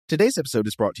Today's episode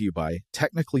is brought to you by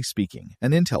Technically Speaking,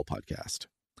 an Intel podcast.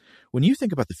 When you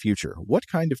think about the future, what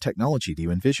kind of technology do you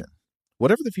envision?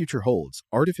 Whatever the future holds,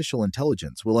 artificial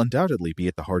intelligence will undoubtedly be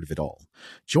at the heart of it all.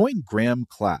 Join Graham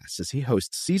Class as he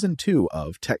hosts Season 2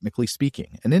 of Technically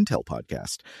Speaking, an Intel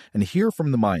podcast, and hear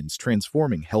from the minds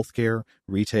transforming healthcare,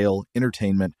 retail,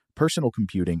 entertainment, personal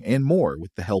computing, and more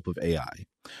with the help of AI.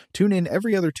 Tune in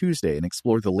every other Tuesday and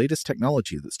explore the latest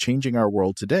technology that's changing our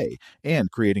world today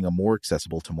and creating a more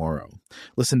accessible tomorrow.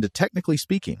 Listen to Technically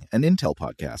Speaking, an Intel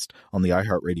podcast on the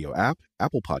iHeartRadio app,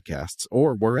 Apple Podcasts,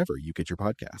 or wherever you get your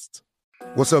podcasts.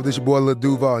 What's up, this your boy Lil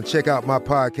Duval, and check out my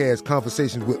podcast,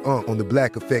 Conversations with Unc, on the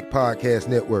Black Effect Podcast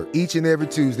Network. Each and every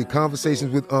Tuesday,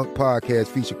 Conversations with Unc podcast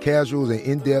feature casuals and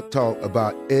in-depth talk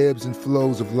about ebbs and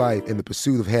flows of life and the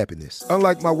pursuit of happiness.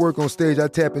 Unlike my work on stage, I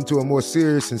tap into a more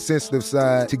serious and sensitive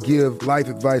side to give life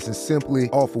advice and simply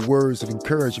offer words of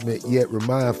encouragement, yet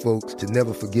remind folks to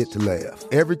never forget to laugh.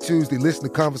 Every Tuesday, listen to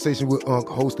Conversations with Unc,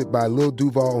 hosted by Lil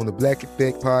Duval on the Black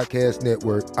Effect Podcast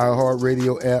Network,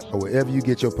 iHeartRadio app, or wherever you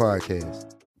get your podcasts.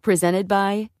 Presented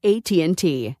by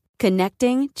AT&T.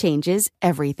 Connecting changes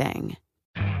everything.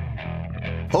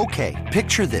 Okay,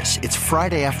 picture this. It's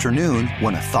Friday afternoon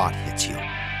when a thought hits you.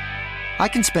 I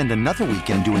can spend another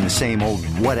weekend doing the same old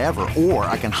whatever, or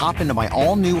I can hop into my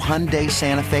all-new Hyundai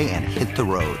Santa Fe and hit the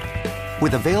road.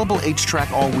 With available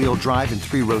H-Track all-wheel drive and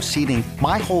 3-row seating,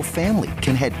 my whole family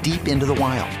can head deep into the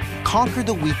wild. Conquer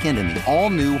the weekend in the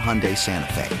all-new Hyundai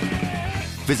Santa Fe.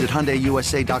 Visit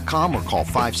HyundaiUSA.com or call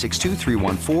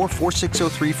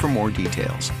 562-314-4603 for more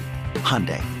details.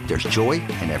 Hyundai, there's joy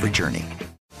in every journey.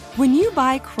 When you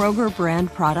buy Kroger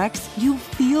brand products, you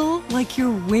feel like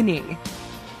you're winning.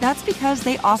 That's because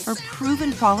they offer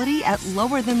proven quality at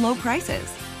lower than low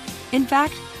prices. In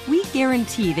fact, we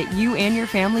guarantee that you and your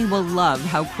family will love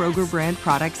how Kroger brand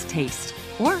products taste,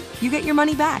 or you get your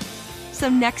money back. So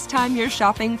next time you're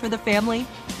shopping for the family,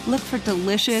 look for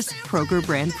delicious Kroger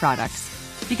brand products,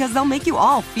 because they'll make you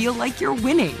all feel like you're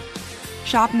winning.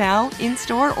 Shop now,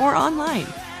 in-store, or online.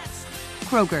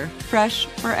 Kroger, fresh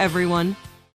for everyone.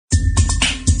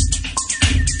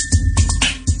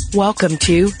 Welcome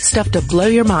to Stuff to Blow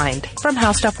Your Mind from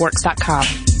HowStuffWorks.com.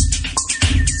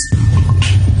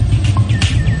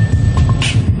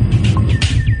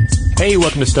 Hey,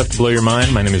 welcome to Stuff to Blow Your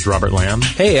Mind. My name is Robert Lamb.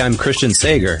 Hey, I'm Christian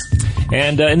Sager.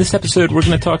 And in this episode, we're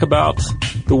going to talk about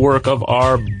the work of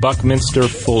R. Buckminster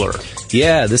Fuller.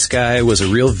 Yeah, this guy was a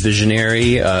real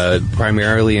visionary,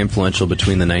 primarily influential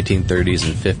between the 1930s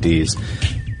and 50s.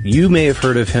 You may have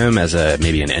heard of him as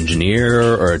maybe an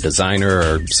engineer or a designer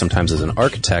or sometimes as an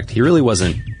architect. He really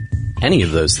wasn't any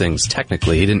of those things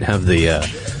technically. He didn't have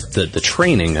the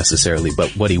training necessarily, but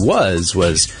what he was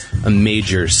a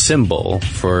major symbol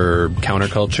for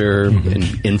counterculture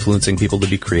and influencing people to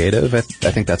be creative. I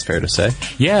think that's fair to say.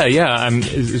 Yeah.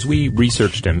 As we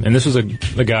researched him, and this was a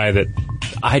guy that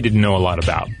I didn't know a lot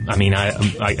about. I mean,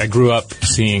 I grew up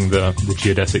seeing the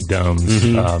geodesic domes,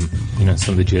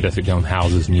 some of the geodesic dome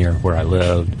houses near where I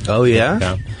lived. Oh,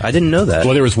 yeah? I didn't know that.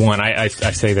 Well, there was one. I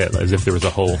say that as if there was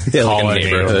a whole like a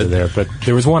neighborhood over there, but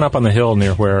there was one up on the hill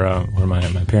near where my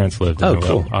parents lived. Oh,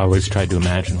 cool. I always tried to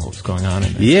imagine what was going on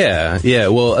in there. Yeah.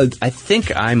 Well, I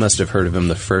think I must have heard of him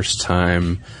the first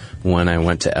time when I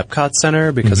went to Epcot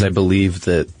Center, because I believe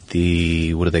that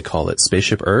what do they call it,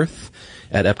 Spaceship Earth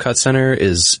at Epcot Center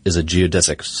is a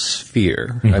geodesic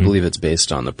sphere. I believe it's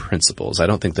based on the principles. I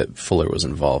don't think that Fuller was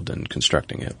involved in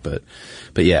constructing it, but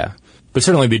yeah. But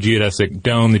certainly the geodesic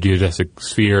dome, the geodesic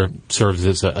sphere, serves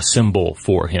as a symbol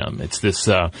for him. It's this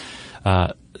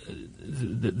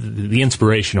the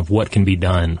inspiration of what can be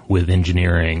done with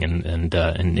engineering and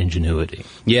ingenuity.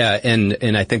 Yeah,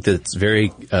 and I think that it's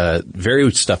very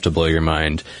stuff to blow your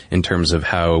mind in terms of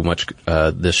how much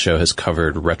this show has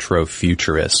covered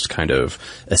retro-futurist kind of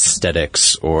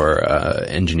aesthetics or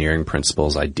engineering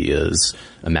principles, ideas,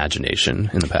 imagination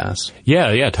in the past.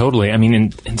 Yeah, totally. I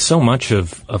mean, and so much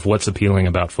of what's appealing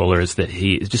about Fuller is that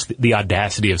just the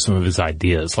audacity of some of his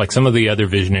ideas. Like some of the other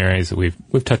visionaries that we've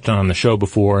touched on the show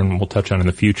before and we'll touch on in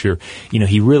the future,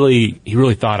 he really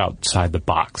thought outside the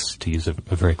box, to use a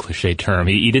very cliche term.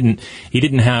 He didn't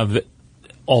have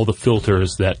all the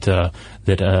filters that a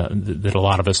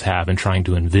lot of us have in trying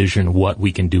to envision what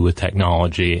we can do with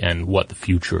technology and what the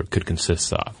future could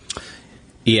consist of.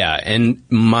 Yeah, and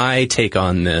my take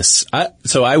on this,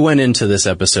 so I went into this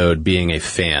episode being a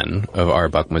fan of R.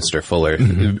 Buckminster Fuller,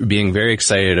 being very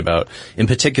excited about, in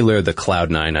particular, the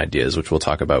Cloud9 ideas, which we'll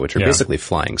talk about, which are basically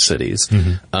flying cities.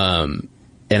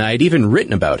 And I'd even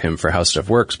written about him for How Stuff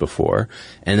Works before,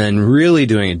 and then really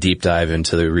doing a deep dive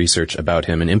into the research about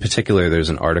him. And in particular, there's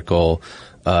an article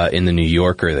in the New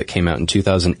Yorker that came out in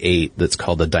 2008 that's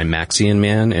called The Dymaxion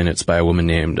Man, and it's by a woman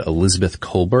named Elizabeth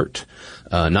Kolbert.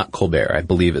 Not Colbert. I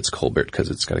believe it's Colbert because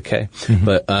it's got a K. Mm-hmm.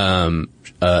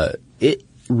 But it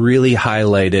really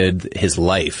highlighted his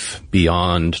life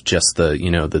beyond just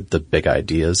the big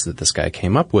ideas that this guy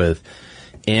came up with.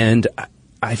 And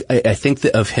I think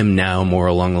that of him now more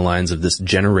along the lines of this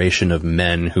generation of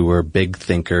men who were big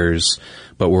thinkers,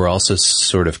 but were also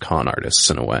sort of con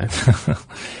artists in a way.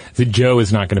 So Joe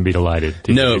is not going to be delighted.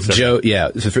 No, Joe,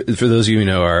 yeah. For those of you who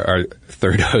know, our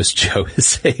third host, Joe,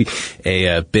 is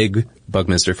a big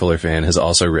Buckminster Fuller fan, has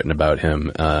also written about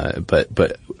him,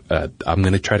 but I'm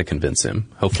going to try to convince him.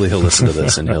 Hopefully he'll listen to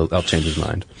this and I'll change his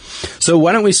mind. So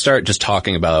why don't we start just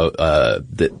talking about, I'm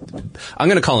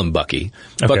going to call him Bucky.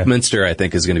 Okay. Buckminster, I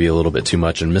think, is going to be a little bit too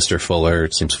much, and Mr. Fuller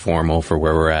seems formal for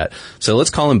where we're at. So let's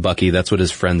call him Bucky. That's what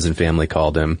his friends and family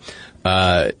called him.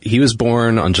 He was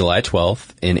born on July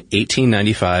 12th in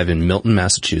 1895 in Milton,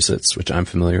 Massachusetts, which I'm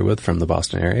familiar with from the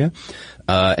Boston area.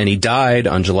 And he died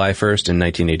on July 1st in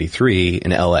 1983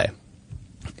 in LA.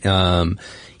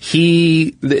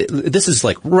 This is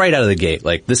like right out of the gate,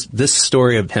 like this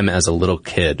story of him as a little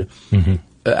kid, mm-hmm.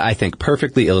 I think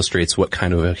perfectly illustrates what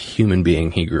kind of a human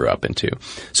being he grew up into.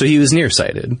 So he was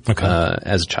nearsighted,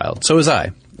 as a child. So was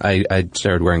I. I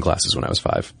started wearing glasses when I was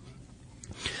 5.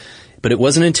 But it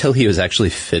wasn't until he was actually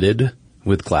fitted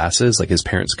with glasses, like his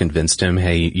parents convinced him,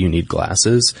 hey, you need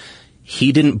glasses.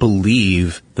 He didn't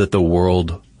believe that the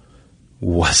world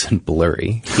wasn't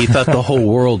blurry. He thought the whole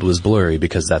world was blurry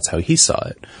because that's how he saw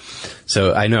it.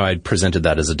 So I know I presented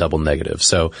that as a double negative.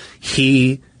 So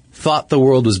he thought the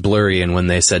world was blurry, and when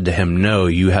they said to him, no,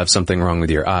 you have something wrong with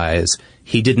your eyes,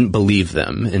 he didn't believe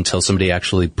them until somebody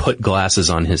actually put glasses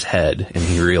on his head and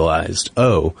he realized,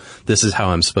 oh, this is how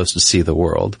I'm supposed to see the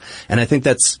world. And I think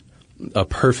that's a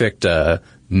perfect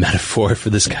metaphor for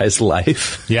this guy's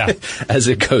life. Yeah. As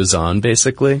it goes on,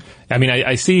 basically. I mean,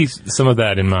 I see some of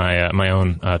that in my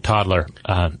own toddler.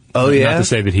 Oh, yeah? Not to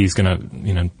say that he's going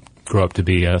to, grow up to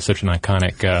be such an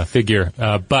iconic figure,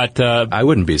 but I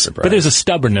wouldn't be surprised. But there's a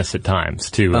stubbornness at times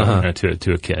to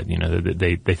a kid.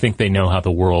 They think they know how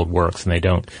the world works, and they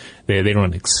don't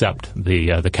accept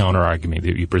the counter argument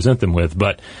that you present them with.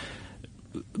 But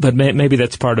maybe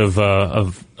that's part of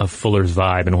Fuller's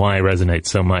vibe, and why it resonates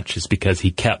so much is because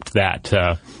he kept that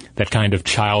kind of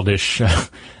childish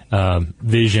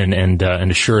vision and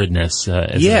assuredness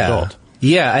as an adult.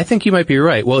 Yeah, I think you might be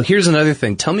right. Well, here's another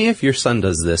thing. Tell me if your son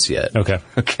does this yet. Okay.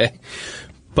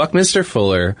 Buckminster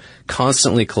Fuller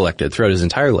constantly collected throughout his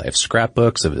entire life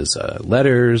scrapbooks of his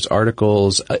letters,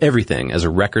 articles, everything as a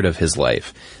record of his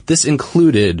life. This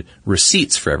included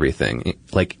receipts for everything,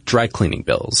 like dry cleaning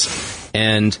bills.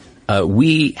 And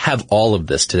we have all of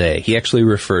this today. He actually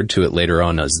referred to it later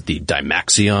on as the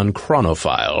Dymaxion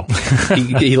Chronophile.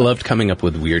 He loved coming up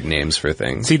with weird names for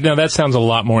things. See, now that sounds a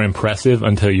lot more impressive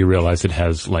until you realize it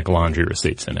has like laundry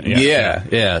receipts in it.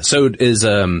 Yeah. So is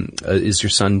your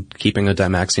son keeping a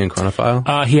Dymaxion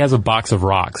Chronophile? He has a box of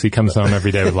rocks. He comes home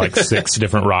every day with like 6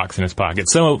 different rocks in his pocket.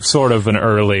 So sort of an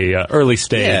early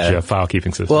stage file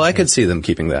keeping system. Well, I could see them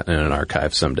keeping that in an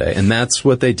archive someday, and that's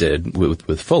what they did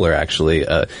with Fuller. Actually,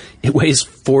 it weighs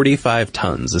 45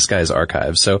 tons, this guy's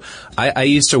archive. So I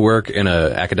used to work in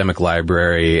an academic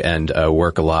library and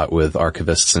work a lot with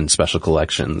archivists and special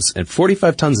collections. And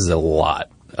 45 tons is a lot.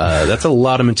 That's a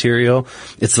lot of material.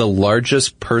 It's the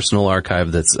largest personal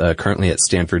archive that's currently at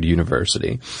Stanford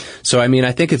University. So, I mean,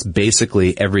 I think it's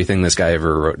basically everything this guy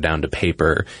ever wrote down to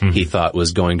paper he thought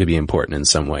was going to be important in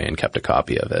some way and kept a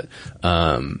copy of it.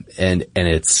 And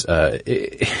it's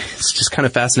just kind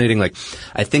of fascinating. Like,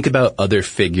 I think about other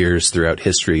figures throughout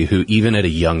history who, even at a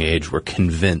young age, were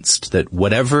convinced that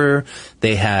whatever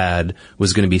they had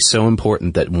was going to be so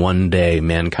important that one day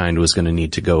mankind was going to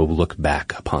need to go look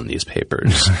back upon these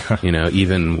papers.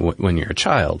 Even when you're a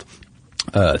child.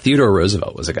 Theodore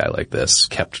Roosevelt was a guy like this,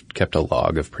 kept a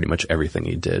log of pretty much everything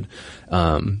he did.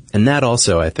 And that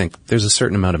also, I think, there's a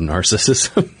certain amount of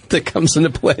narcissism that comes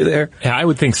into play there. Yeah, I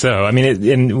would think so. I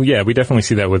mean, we definitely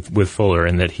see that with Fuller,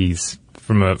 in that he's,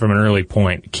 from an early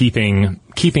point, keeping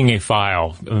a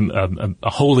file, a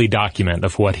holy document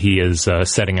of what he is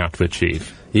setting out to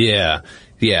achieve. Yeah.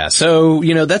 So,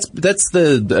 that's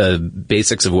the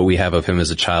basics of what we have of him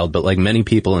as a child. But like many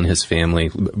people in his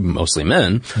family, mostly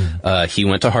men, he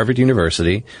went to Harvard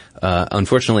University.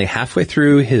 Unfortunately, halfway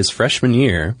through his freshman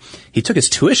year, he took his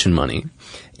tuition money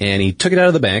and he took it out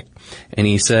of the bank and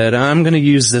he said, I'm going to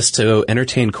use this to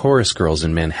entertain chorus girls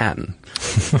in Manhattan.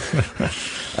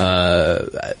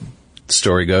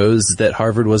 story goes that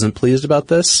Harvard wasn't pleased about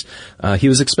this. He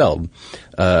was expelled.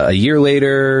 A year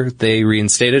later, they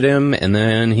reinstated him, and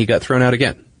then he got thrown out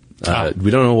again. We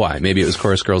don't know why. Maybe it was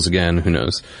chorus girls again. Who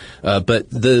knows? But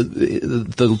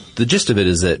the gist of it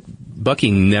is that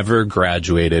Bucky never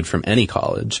graduated from any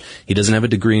college. He doesn't have a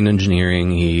degree in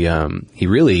engineering. He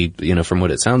really, from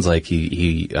what it sounds like,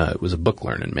 he was a book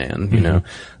learning man,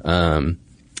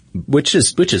 which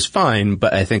is fine.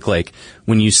 But I think like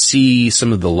when you see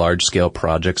some of the large scale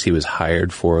projects he was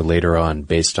hired for later on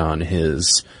based on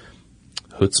his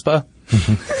chutzpah,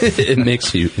 it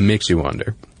makes you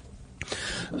wonder.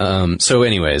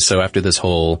 So after this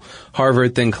whole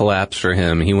Harvard thing collapsed for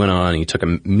him, he went on, he took a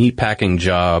meatpacking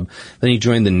job, then he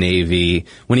joined the Navy.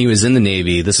 When he was in the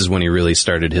Navy, this is when he really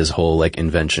started his whole, like,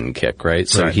 invention kick, right?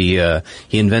 So right. He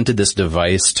invented this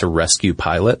device to rescue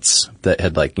pilots that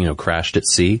had, like, crashed at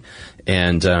sea.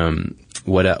 And,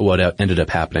 what ended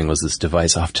up happening was this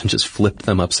device often just flipped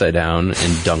them upside down and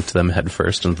dunked them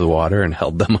headfirst into the water and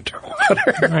held them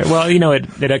underwater. Right. Well,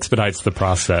 it expedites the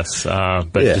process,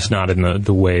 but just not in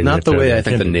the way. Not the way I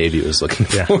think the Navy was looking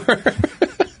for.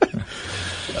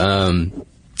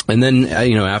 And then,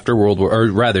 after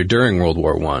during World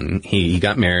War I, he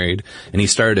got married and he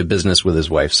started a business with his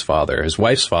wife's father. His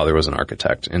wife's father was an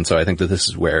architect. And so I think that this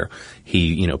is where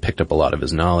he, picked up a lot of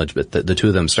his knowledge. But the two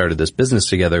of them started this business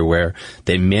together where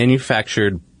they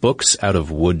manufactured books out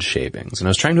of wood shavings. And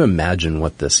I was trying to imagine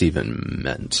what this even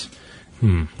meant.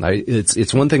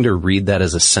 It's one thing to read that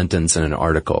as a sentence in an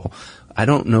article. I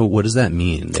don't know, what does that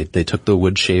mean? They took the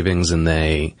wood shavings and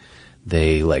they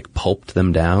like pulped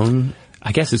them down?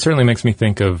 I guess it certainly makes me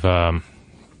think of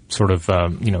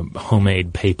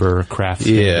homemade paper crafts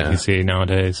that you see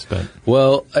nowadays. But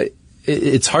well,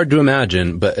 it's hard to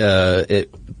imagine. But the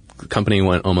company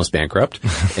went almost bankrupt,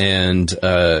 and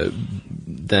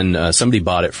then somebody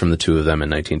bought it from the two of them in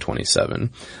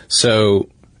 1927. So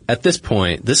at this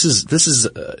point, this is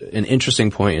an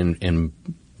interesting point in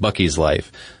Bucky's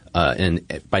life. And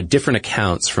by different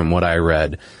accounts from what I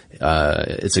read,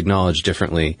 it's acknowledged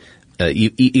differently.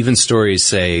 Even stories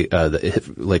say,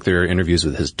 like there are interviews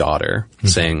with his daughter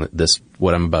saying that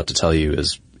what I'm about to tell you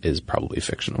is probably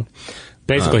fictional.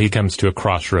 Basically, he comes to a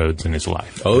crossroads in his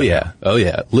life. Oh yeah.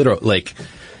 Literally, like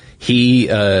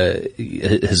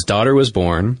his daughter was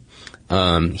born.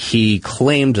 He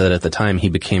claimed that at the time he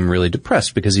became really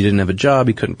depressed because he didn't have a job,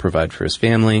 he couldn't provide for his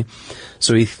family.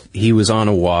 So he was on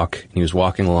a walk, he was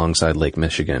walking alongside Lake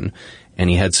Michigan, and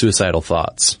he had suicidal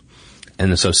thoughts.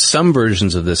 And so some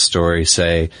versions of this story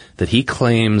say that he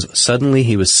claims suddenly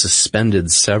he was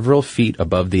suspended several feet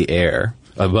above the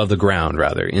ground,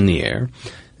 in the air,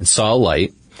 and saw a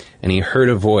light, and he heard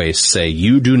a voice say,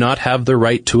 "You do not have the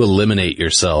right to eliminate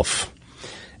yourself."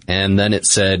 And then it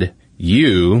said,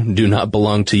 "You do not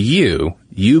belong to you.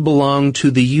 You belong to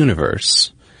the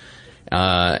universe."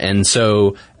 And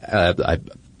so,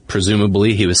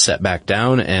 presumably he was set back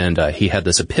down, and he had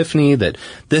this epiphany that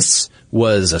this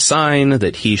was a sign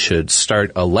that he should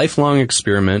start a lifelong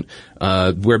experiment,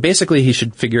 where basically he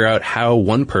should figure out how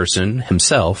one person,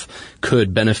 himself,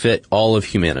 could benefit all of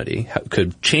humanity,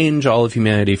 could change all of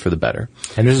humanity for the better.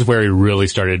 And this is where he really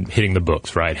started hitting the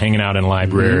books, right? Hanging out in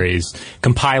libraries,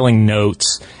 compiling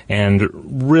notes, and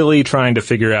really trying to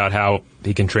figure out how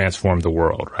he can transform the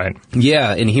world, right?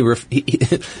 Yeah, and he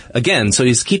again, so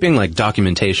he's keeping like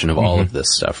documentation of all of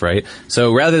this stuff, right?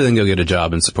 So rather than go get a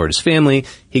job and support his family,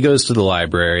 he goes to the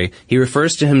library. He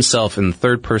refers to himself in the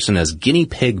third person as Guinea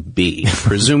Pig B.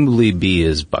 Presumably B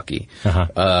is Bucky.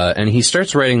 And he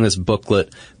starts writing this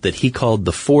booklet that he called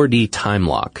the 4D Time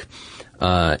Lock.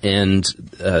 And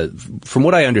from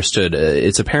what I understood,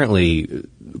 it's apparently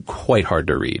quite hard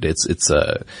to read. It's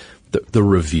the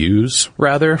reviews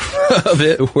rather of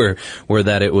it were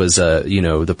that it was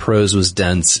the prose was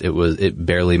dense, it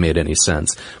barely made any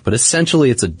sense, but essentially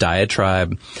it's a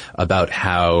diatribe about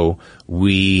how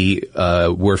we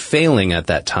were failing at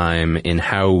that time in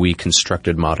how we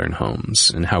constructed modern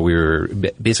homes and how we were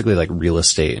basically like real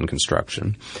estate and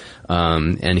construction.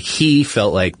 And he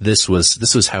felt like this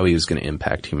was how he was going to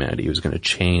impact humanity. He was going to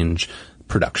change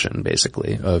production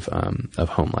basically of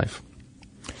home life.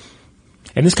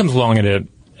 And this comes along at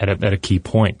a key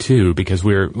point too, because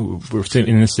we're seeing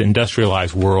in this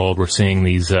industrialized world, we're seeing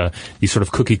these sort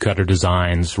of cookie cutter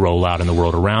designs roll out in the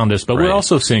world around us, but we're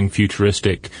also seeing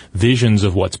futuristic visions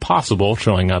of what's possible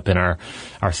showing up in our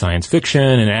science fiction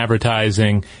and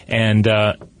advertising, and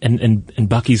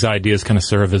Bucky's ideas kind of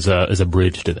serve as a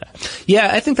bridge to that. Yeah,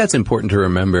 I think that's important to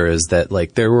remember, is that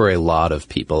like there were a lot of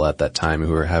people at that time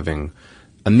who were having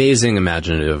amazing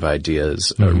imaginative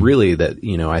ideas, really that,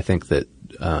 I think that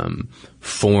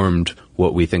formed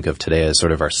what we think of today as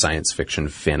sort of our science fiction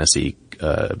fantasy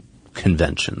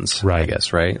conventions, right. I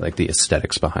guess, right? Like the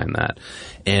aesthetics behind that.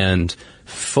 And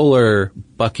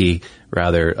Bucky,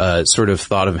 sort of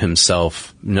thought of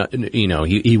himself,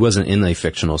 he wasn't in a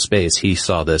fictional space. He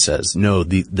saw this as,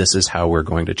 this is how we're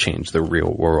going to change the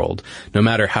real world. No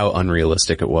matter how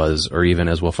unrealistic it was, or even,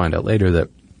 as we'll find out later, that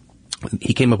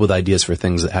he came up with ideas for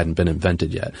things that hadn't been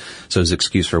invented yet. So his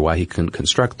excuse for why he couldn't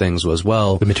construct things was,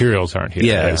 the materials aren't here.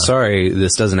 Yeah, sorry,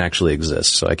 this doesn't actually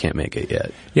exist, so I can't make it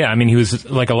yet. Yeah, I mean, he was,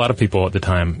 like a lot of people at the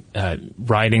time,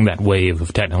 riding that wave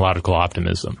of technological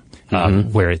optimism,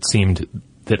 where it seemed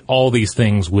that all these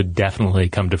things would definitely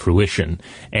come to fruition.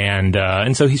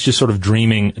 And so he's just sort of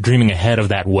dreaming ahead of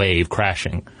that wave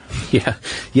crashing.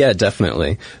 Yeah,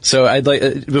 definitely. So I'd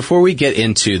like, before we get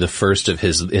into the first of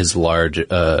his large,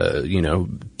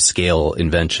 scale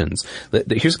inventions,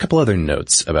 here's a couple other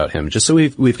notes about him, just so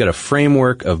we've got a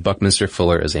framework of Buckminster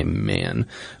Fuller as a man.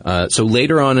 So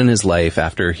later on in his life,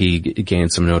 after he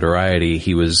gained some notoriety,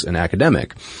 he was an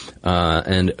academic,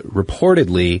 and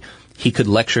reportedly he could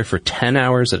lecture for 10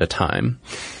 hours at a time.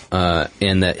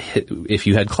 And that if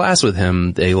you had class with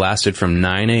him, they lasted from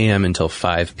 9 a.m. until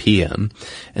 5 p.m.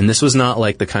 And this was not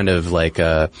like the kind of like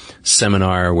a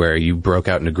seminar where you broke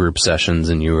out into group sessions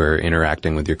and you were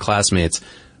interacting with your classmates.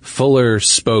 Fuller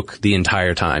spoke the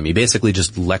entire time. He basically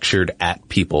just lectured at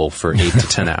people for 8 to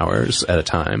 10 hours at a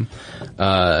time.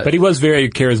 But he was very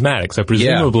charismatic, so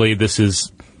presumably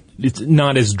it's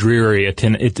not as dreary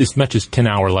it's as much as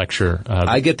 10-hour lecture.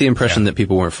 I get the impression that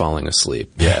people weren't falling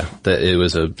asleep. Yeah. That it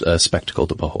was a spectacle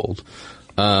to behold.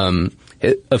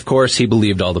 Of course, he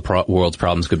believed all the world's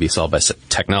problems could be solved by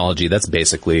technology. That's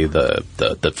basically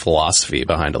the philosophy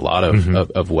behind a lot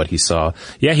of what he saw.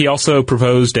 Yeah, he also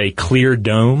proposed a clear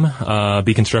dome,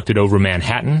 be constructed over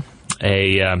Manhattan,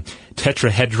 a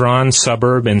tetrahedron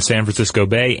suburb in San Francisco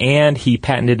Bay, and he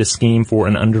patented a scheme for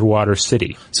an underwater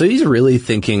city. So he's really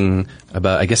thinking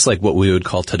about, I guess, like what we would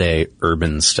call today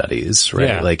urban studies, right?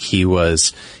 Yeah. Like he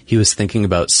was thinking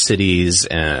about cities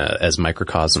as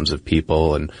microcosms of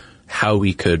people and how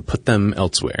we could put them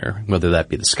elsewhere, whether that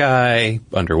be the sky,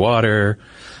 underwater.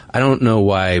 I don't know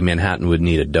why Manhattan would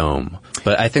need a dome,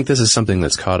 but I think this is something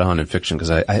that's caught on in fiction because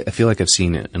I feel like I've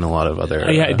seen it in a lot of other.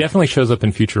 Yeah, it definitely shows up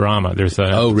in Futurama. There's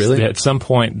oh, really? At some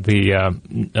point,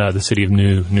 the city of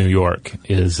New York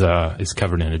is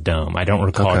covered in a dome. I don't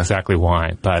recall exactly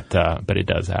why, but it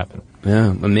does happen.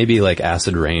 Yeah, maybe like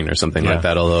acid rain or something like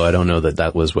that, although I don't know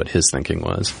that was what his thinking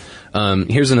was.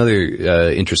 Here's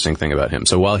another interesting thing about him.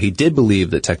 So while he did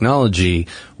believe that technology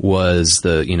was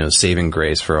the, saving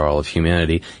grace for all of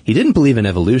humanity, he didn't believe in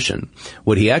evolution.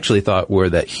 What he actually thought were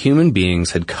that human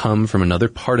beings had come from another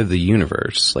part of the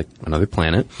universe, like another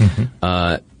planet,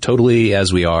 totally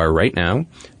as we are right now,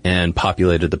 and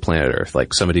populated the planet Earth,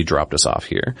 like somebody dropped us off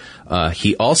here.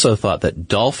 He also thought that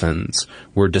dolphins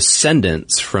were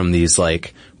descendants from these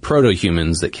like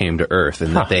proto-humans that came to Earth,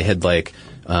 and that they had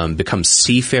become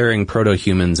seafaring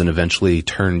proto-humans and eventually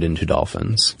turned into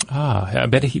dolphins. I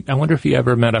wonder if he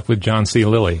ever met up with John C.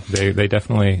 Lilly. They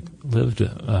definitely lived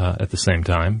at the same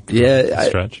time.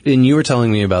 Yeah, and you were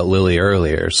telling me about Lilly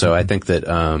earlier, so I think that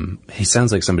he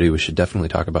sounds like somebody we should definitely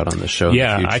talk about on the show.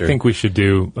 Yeah, in the future. I think we should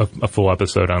do a full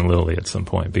episode on Lilly at some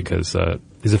point because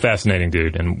he's a fascinating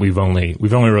dude, and we've only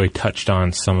really touched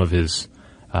on some of his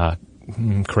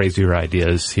crazier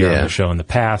ideas here on the show in the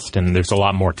past, and there's a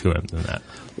lot more to him than that.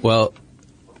 Well,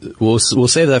 we'll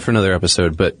save that for another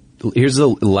episode, but here's the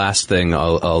last thing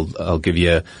I'll give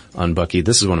you on Bucky.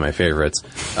 This is one of my favorites,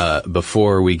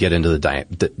 before we get into the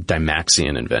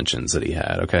Dymaxion inventions that he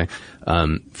had, okay?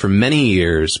 For many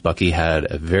years, Bucky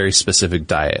had a very specific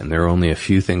diet, and there were only a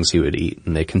few things he would eat,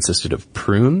 and they consisted of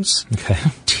prunes,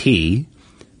 tea,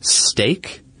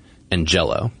 steak, and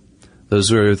Jell-O. Those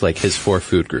were like his 4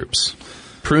 food groups.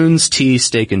 Prunes, tea,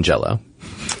 steak, and Jell-O.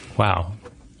 Wow.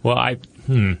 Well, I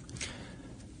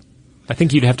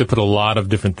think you'd have to put a lot of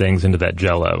different things into that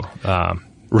Jell-O,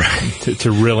 right,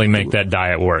 to really make that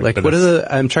diet work. Like,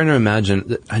 I'm trying to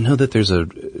imagine, I know that there's a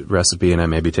recipe, and I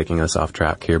may be taking us off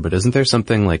track here, but isn't there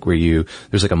something like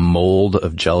there's like a mold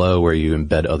of Jell-O where you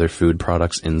embed other food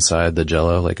products inside the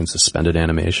Jell-O, like in suspended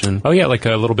animation? Oh yeah, like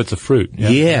little bits of fruit.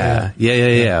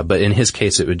 Yeah. But in his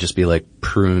case, it would just be like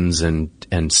prunes and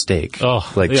steak. Oh,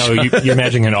 like you're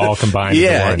imagining it all combined.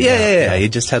 Yeah. He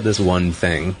just had this one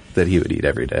thing that he would eat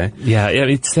every day. Yeah.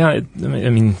 It's I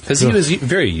mean, because he was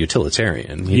very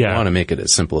utilitarian. You want to make it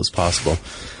as simple as possible.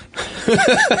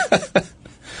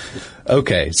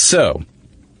 Okay, so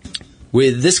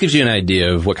This gives you an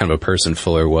idea of what kind of a person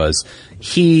Fuller was.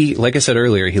 He, like I said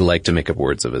earlier, he liked to make up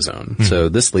words of his own. Mm-hmm. So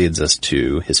this leads us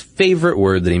to his favorite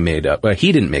word that he made up. Well,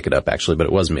 he didn't make it up, actually, but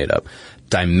it was made up.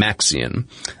 Dymaxion.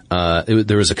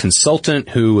 There was a consultant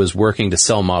who was working to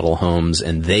sell model homes,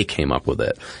 and they came up with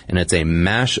it. And it's a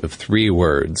mash of 3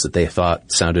 words that they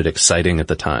thought sounded exciting at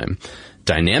the time.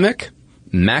 Dynamic,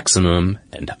 maximum,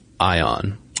 and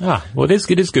ion. Well, it is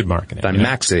good marketing.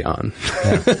 Dymaxion.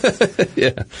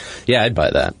 Yeah, I'd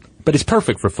buy that. But it's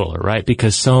perfect for Fuller, right?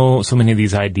 Because so many of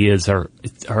these ideas are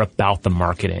about the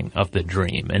marketing of the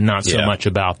dream and not so much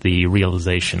about the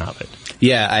realization of it.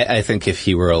 Yeah, I think if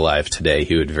he were alive today,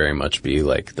 he would very much be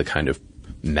like the kind of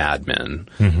madman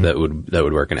that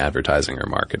would work in advertising or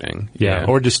marketing. Yeah,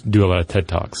 or just do a lot of TED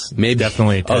Talks. Maybe.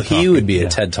 Definitely a TED Talk. He would be a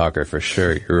TED Talker for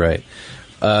sure. You're right.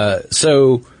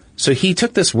 So he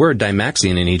took this word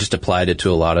Dymaxion and he just applied it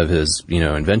to a lot of his,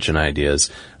 invention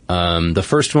ideas. The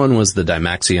first one was the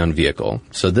Dymaxion vehicle.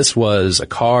 So this was a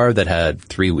car that had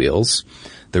 3 wheels.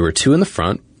 There were 2 in the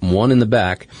front, 1 in the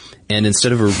back, and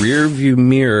instead of a rear view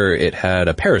mirror, it had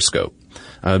a periscope.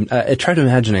 I tried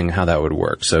imagining how that would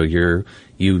work. So you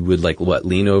would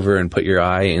lean over and put your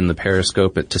eye in the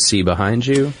periscope to see behind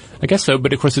you? I guess so,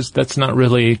 but of course that's not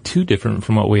really too different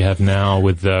from what we have now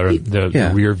with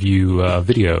the rear view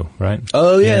video, right?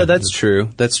 Oh yeah, that's true.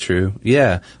 That's true.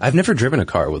 Yeah. I've never driven a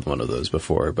car with one of those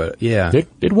before, but yeah.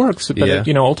 It works, but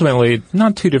ultimately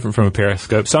not too different from a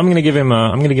periscope. So I'm going to give him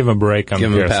a break on the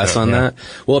periscope. Give him a pass on that.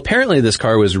 Well, apparently this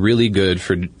car was really good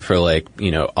for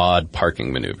odd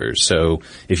parking maneuvers. So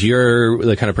if you're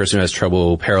the kind of person who has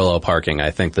trouble parallel parking,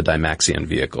 I think the Dymaxion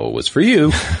vehicle was for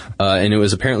you. And it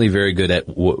was apparently very good at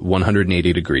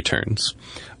 180-degree turns.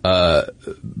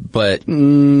 But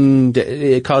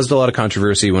it caused a lot of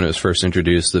controversy when it was first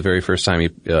introduced. The very first time he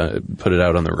put it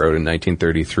out on the road in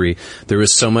 1933, there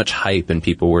was so much hype and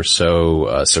people were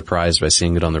so surprised by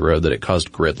seeing it on the road that it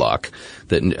caused gridlock,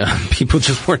 that people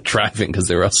just weren't driving because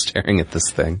they were all staring at this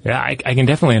thing. Yeah, I can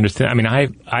definitely understand. I mean,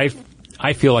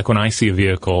 I feel like when I see a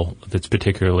vehicle that's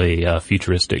particularly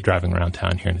futuristic driving around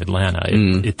town here in Atlanta,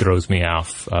 it throws me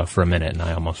off for a minute, and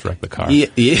I almost wreck the car. In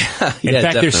fact,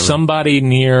 definitely. There's somebody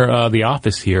near the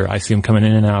office here. I see him coming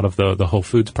in and out of the Whole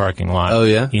Foods parking lot. Oh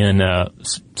yeah, in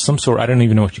some sort. I don't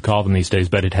even know what you call them these days,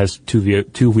 but it has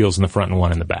 2 wheels in the front and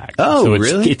 1 in the back. Oh, so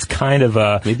really? It's kind of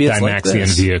a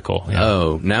Dymaxion vehicle. Yeah.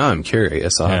 Oh, now I'm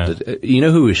curious. I'll have to. You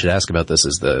know who we should ask about this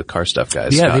is the car stuff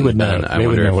guys. Yeah, Scott they would know. They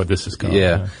would know what this is called.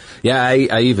 Yeah,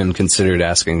 I even considered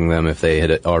asking them if they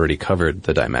had already covered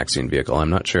the Dymaxion vehicle. I'm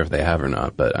not sure if they have or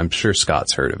not, but I'm sure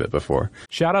Scott's heard of it before.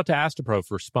 Shout out to Astepro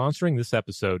for sponsoring this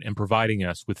episode and providing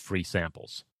us with free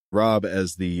samples. Rob,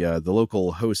 as the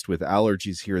local host with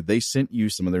allergies here, they sent you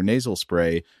some of their nasal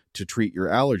spray to treat your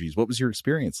allergies. What was your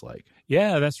experience like?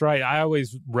 Yeah, that's right. I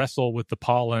always wrestle with the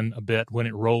pollen a bit when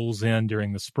it rolls in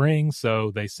during the spring,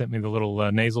 so they sent me the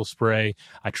little nasal spray.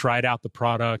 I tried out the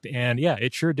product, and yeah,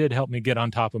 it sure did help me get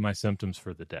on top of my symptoms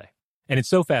for the day. And it's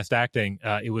so fast-acting,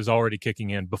 it was already kicking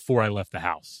in before I left the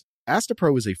house.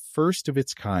 Astepro is a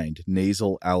first-of-its-kind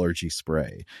nasal allergy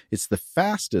spray. It's the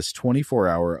fastest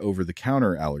 24-hour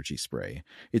over-the-counter allergy spray.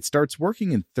 It starts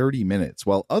working in 30 minutes,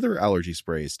 while other allergy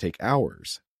sprays take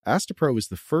hours. Astepro is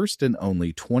the first and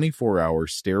only 24-hour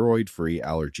steroid-free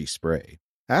allergy spray.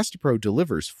 Astepro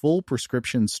delivers full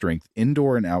prescription-strength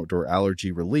indoor and outdoor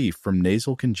allergy relief from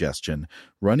nasal congestion,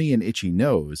 runny and itchy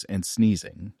nose, and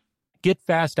sneezing. Get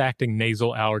fast-acting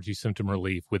nasal allergy symptom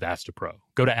relief with Astepro.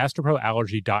 Go to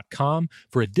asteproallergy.com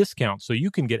for a discount so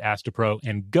you can get Astepro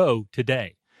and go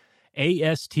today.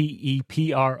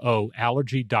 ASTEPRO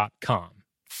allergy.com.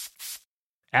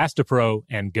 Astepro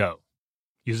and go.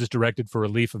 Use as directed for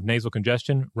relief of nasal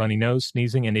congestion, runny nose,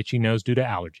 sneezing, and itchy nose due to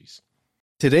allergies.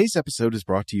 Today's episode is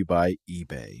brought to you by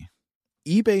eBay.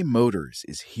 eBay Motors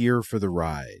is here for the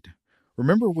ride.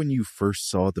 Remember when you first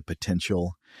saw the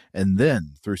potential? And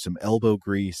then, through some elbow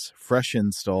grease, fresh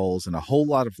installs, and a whole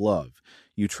lot of love,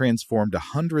 you transformed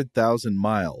 100,000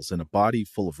 miles and a body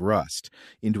full of rust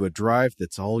into a drive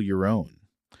that's all your own.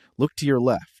 Look to your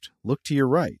left. Look to your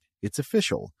right. It's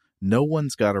official. No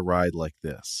one's got a ride like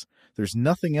this. There's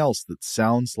nothing else that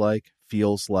sounds like,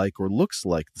 feels like, or looks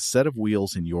like the set of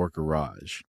wheels in your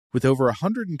garage. With over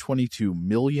 122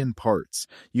 million parts,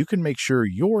 you can make sure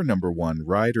your number one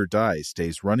ride or die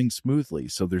stays running smoothly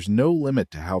so there's no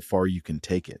limit to how far you can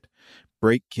take it.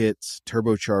 Brake kits,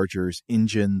 turbochargers,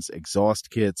 engines, exhaust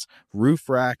kits, roof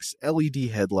racks,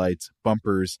 LED headlights,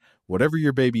 bumpers, whatever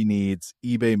your baby needs,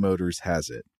 eBay Motors has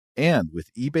it. And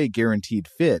with eBay Guaranteed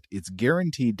Fit, it's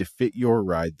guaranteed to fit your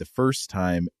ride the first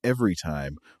time, every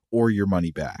time, or your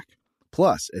money back.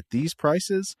 Plus, at these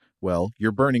prices, well,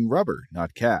 you're burning rubber,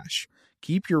 not cash.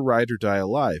 Keep your ride or die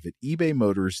alive at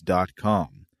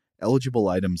ebaymotors.com. Eligible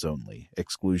items only.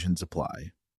 Exclusions apply.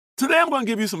 Today I'm going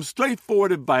to give you some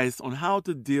straightforward advice on how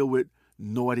to deal with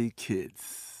naughty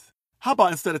kids. How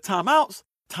about instead of timeouts,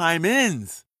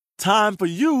 time-ins? Time for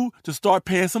you to start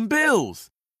paying some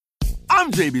bills.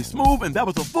 I'm JB Smoove, and that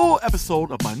was a full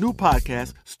episode of my new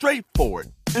podcast, Straightforward,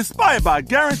 inspired by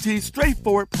guaranteed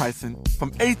straightforward pricing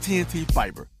from AT&T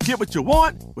Fiber. Get what you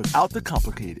want without the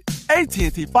complicated.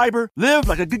 AT&T Fiber, live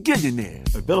like a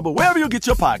gigillionaire. Available wherever you get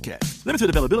your podcast. Limited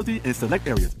availability in select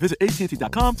areas. Visit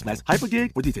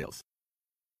AT&T.com/hypergig for details.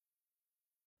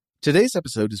 Today's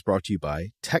episode is brought to you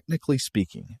by Technically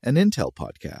Speaking, an Intel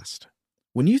podcast.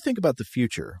 When you think about the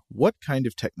future, what kind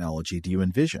of technology do you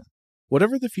envision?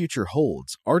 Whatever the future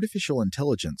holds, artificial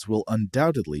intelligence will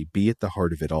undoubtedly be at the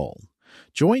heart of it all.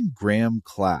 Join Graham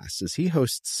Class as he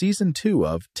hosts Season 2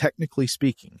 of Technically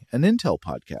Speaking, an Intel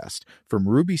podcast from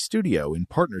Ruby Studio in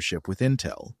partnership with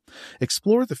Intel.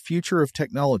 Explore the future of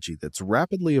technology that's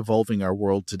rapidly evolving our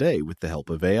world today with the help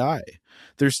of AI.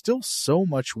 There's still so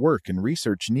much work and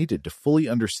research needed to fully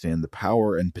understand the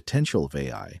power and potential of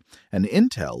AI, and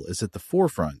Intel is at the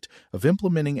forefront of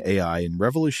implementing AI in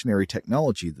revolutionary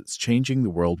technology that's changing the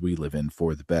world we live in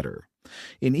for the better.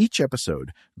 In each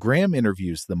episode, Graham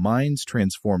interviews the minds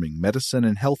transforming medicine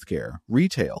and healthcare,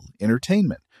 retail,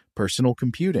 entertainment, personal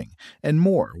computing, and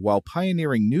more while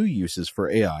pioneering new uses for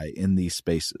AI in these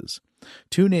spaces.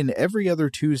 Tune in every other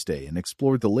Tuesday and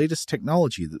explore the latest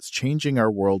technology that's changing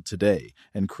our world today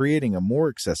and creating a more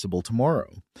accessible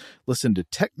tomorrow. Listen to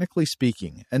Technically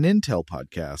Speaking, an Intel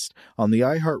podcast on the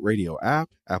iHeartRadio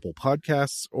app, Apple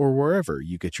Podcasts, or wherever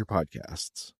you get your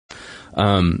podcasts.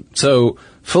 So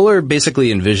Fuller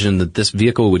basically envisioned that this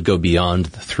vehicle would go beyond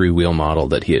the three-wheel model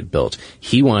that he had built.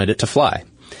 He wanted it to fly.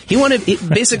 He wanted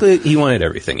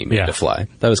everything he made to fly.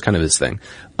 That was kind of his thing.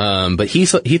 But he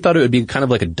thought it would be kind of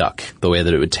like a duck, the way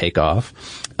that it would take off.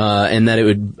 And that it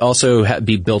would also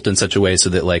be built in such a way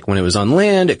so that, like, when it was on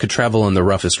land, it could travel on the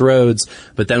roughest roads.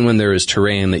 But then when there was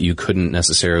terrain that you couldn't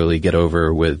necessarily get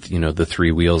over with, the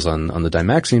three wheels on the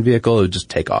Dymaxion vehicle, it would just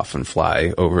take off and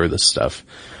fly over this stuff.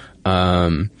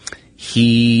 So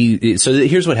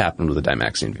here's what happened with the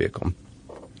Dymaxion vehicle.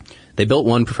 They built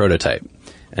one prototype.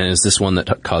 And it's this one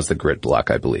that caused the grid block,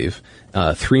 I believe.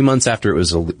 3 months after it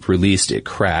was released, it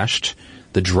crashed.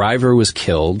 The driver was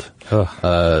killed. One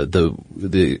of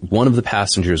the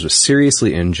passengers was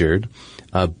seriously injured.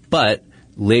 But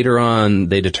later on,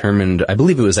 they determined, I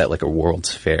believe it was at like a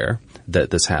World's Fair that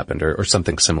this happened, or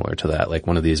something similar to that, like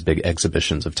one of these big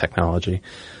exhibitions of technology.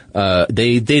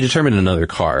 They determined another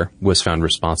car was found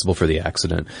responsible for the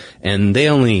accident, and they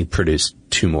only produced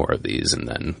 2 more of these, and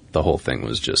then the whole thing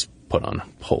was just put on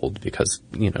hold because,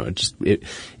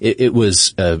 it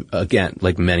was, again,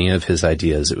 like many of his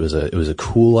ideas, it was a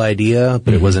cool idea,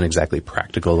 but it wasn't exactly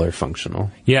practical or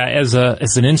functional. Yeah, as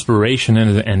an inspiration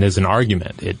and as an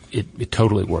argument, it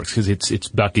totally works because it's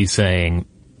Bucky saying,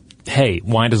 hey,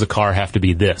 why does a car have to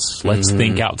be this? Let's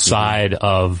think outside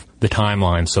of the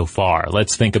timeline so far.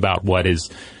 Let's think about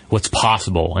what's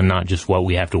possible and not just what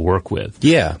we have to work with.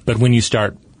 Yeah. But when you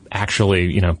start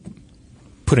actually,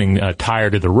 putting a tire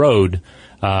to the road,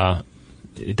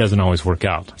 it doesn't always work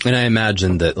out. And I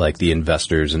imagine that, like, the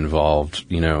investors involved,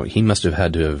 he must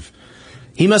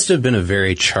have been a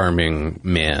very charming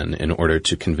man in order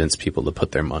to convince people to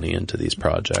put their money into these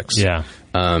projects. Yeah.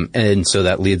 And so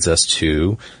that leads us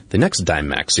to the next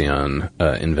Dymaxion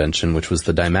invention, which was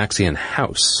the Dymaxion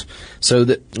house. So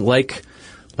that, like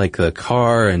the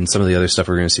car and some of the other stuff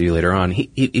we're going to see later on,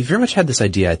 he very much had this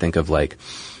idea, I think, of like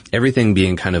everything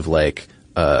being kind of like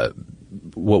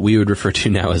what we would refer to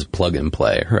now as plug and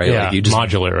play, right? Yeah, like you just,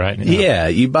 modular, right? Yeah,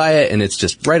 you buy it and it's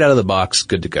just right out of the box,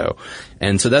 good to go.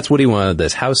 And so that's what he wanted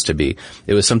this house to be.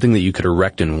 It was something that you could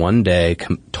erect in one day,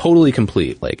 totally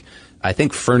complete. Like, I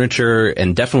think furniture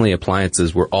and definitely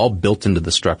appliances were all built into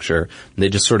the structure. They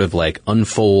just sort of like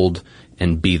unfold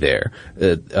and be there.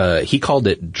 He called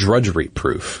it drudgery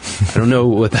proof. I don't know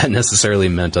what that necessarily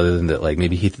meant other than that, like,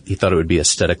 maybe he thought it would be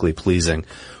aesthetically pleasing.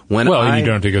 You don't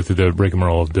have to go through the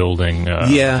rigmarole of building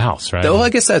a house, right? Well, I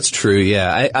guess that's true,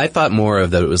 yeah. I thought more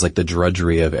of that it was like the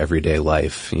drudgery of everyday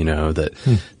life,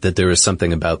 that there was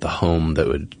something about the home that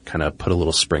would kind of put a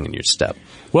little spring in your step.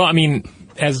 Well, I mean,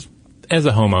 as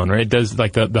a homeowner, it does,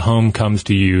 like, the home comes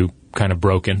to you kind of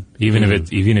broken, even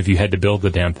if you had to build the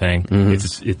damn thing,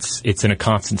 it's in a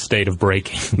constant state of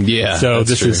breaking. Yeah. So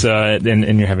this is,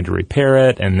 and you're having to repair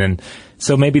it, and then,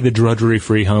 so maybe the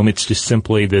drudgery-free home, it's just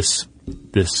simply this,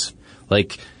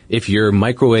 like, if your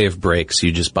microwave breaks,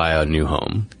 you just buy a new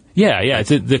home. Yeah, it's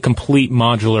the complete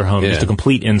modular home, just a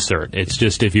complete insert. It's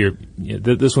just if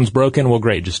this one's broken, well,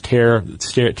 great, just tear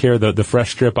the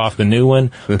fresh strip off the new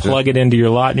one, plug it into your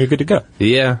lot, and you're good to go.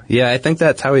 Yeah, I think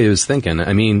that's how he was thinking.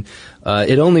 I mean,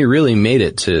 it only really made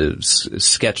it to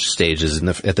sketch stages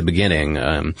at the beginning.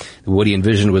 What he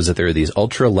envisioned was that there were these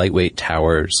ultra lightweight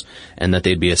towers, and that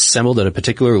they'd be assembled at a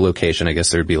particular location. I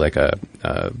guess there'd be like a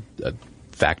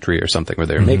factory or something where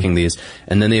they were making these,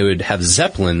 and then they would have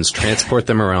Zeppelins transport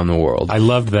them around the world. I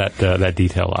loved that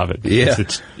detail of it. Yeah.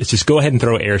 It's just go ahead and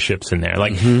throw airships in there.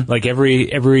 Like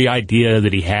every idea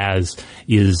that he has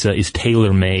is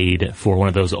tailor made for one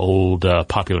of those old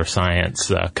Popular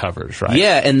Science covers, right?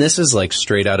 Yeah, and this is like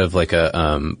straight out of like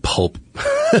a pulp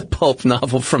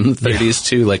novel from the 30s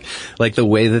too. Like the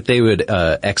way that they would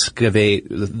excavate.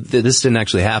 This didn't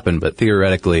actually happen, but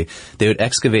theoretically they would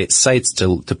excavate sites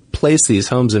to place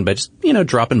these homes in by just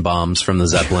dropping bombs from the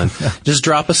Zeppelin. Just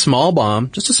drop a small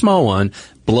bomb, just a small one,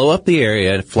 blow up the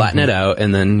area, flatten it out,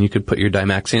 and then you could put your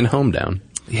Dymaxion home down.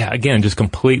 Yeah, again, just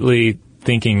completely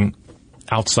thinking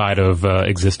outside of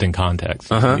existing context.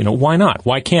 Why not?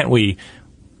 Why can't we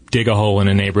dig a hole in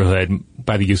a neighborhood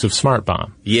by the use of smart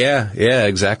bomb? Yeah,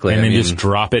 exactly. And then just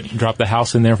drop the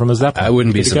house in there from a Zeppelin. I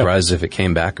wouldn't be surprised if it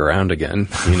came back around again,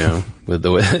 with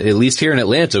the way, at least here in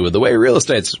Atlanta, with the way real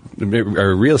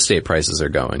estate prices are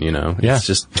going, Yeah. It's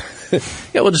just,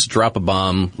 we'll just drop a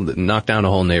bomb, knock down a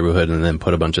whole neighborhood, and then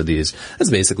put a bunch of these.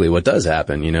 That's basically what does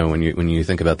happen, when you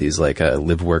think about these like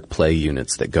live, work, play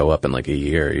units that go up in like a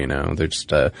year, they're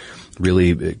just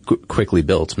really quickly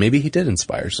built. Maybe he did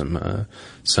inspire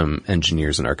some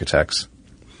engineers and architects.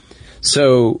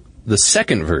 So the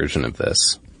second version of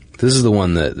this is the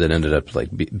one that ended up like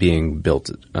being built,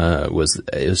 it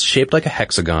was shaped like a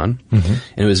hexagon, and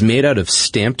it was made out of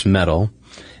stamped metal,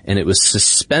 and it was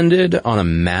suspended on a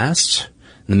mast.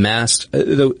 The mast,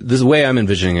 the way I'm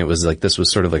envisioning it was like this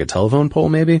was sort of like a telephone pole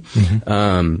maybe.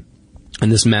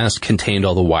 And this mast contained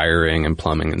all the wiring and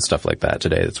plumbing and stuff like that.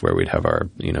 Today, that's where we'd have our,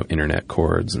 internet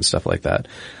cords and stuff like that.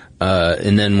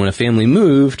 And then when a family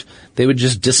moved, they would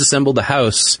just disassemble the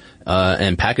house,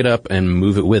 and pack it up and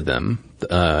move it with them.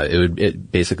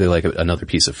 It basically like another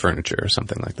piece of furniture or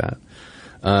something like that.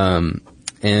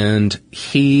 And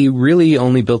he really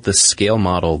only built this scale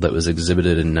model that was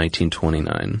exhibited in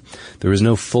 1929. There was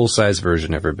no full-size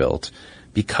version ever built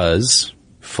because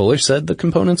Fuller said the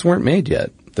components weren't made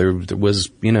yet. There was,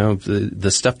 the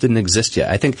stuff didn't exist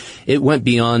yet. I think it went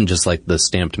beyond just like the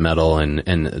stamped metal and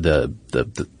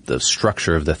the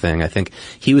structure of the thing. I think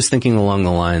he was thinking along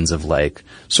the lines of like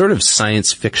sort of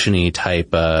science fiction-y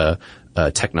type,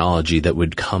 technology that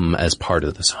would come as part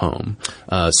of this home.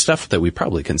 Stuff that we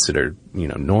probably consider,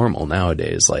 normal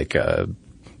nowadays, like,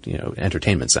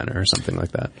 entertainment center or something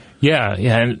like that. Yeah.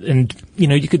 And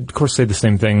you could of course say the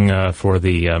same thing, for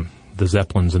the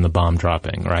Zeppelins and the bomb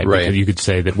dropping, right? Right. Because you could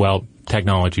say that, well,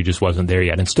 technology just wasn't there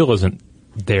yet and still isn't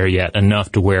there yet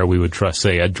enough to where we would trust,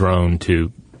 say, a drone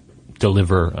to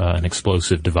deliver an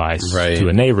explosive device to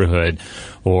a neighborhood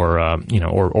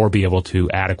or be able to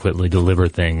adequately deliver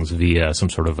things via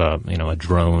some sort of a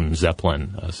drone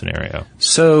Zeppelin scenario.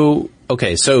 So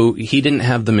he didn't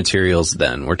have the materials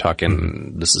then. We're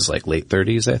talking, this is like late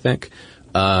 30s, I think.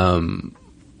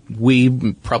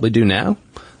 We probably do now.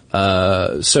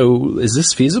 So is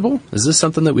this feasible? Is this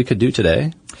something that we could do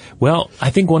today? Well,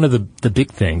 I think one of the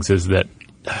big things is that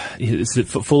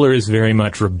Fuller is very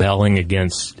much rebelling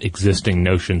against existing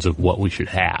notions of what we should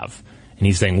have. And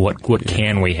he's saying, what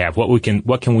can we have?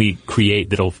 What can we create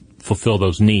that'll fulfill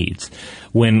those needs?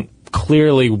 When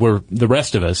clearly the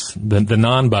rest of us, the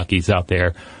non-Buckies out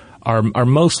there, are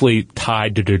mostly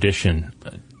tied to tradition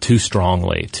too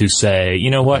strongly to say, you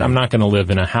know what, I'm not going to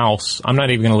live in a house. I'm not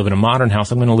even going to live in a modern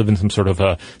house. I'm going to live in some sort of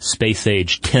a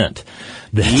space-age tent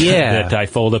that I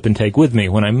fold up and take with me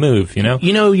when I move,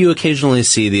 You occasionally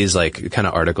see these like kind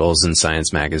of articles in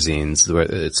science magazines where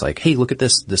it's like, hey, look at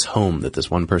this home that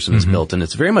this one person has built, and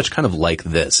it's very much kind of like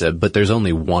this, but there's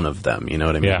only one of them, you know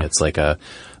what I mean? Yeah. It's like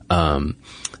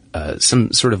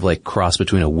some sort of like cross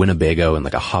between a Winnebago and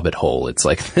like a Hobbit hole. It's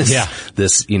like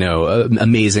this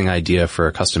amazing idea for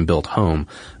a custom built home.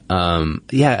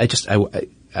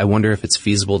 I wonder if it's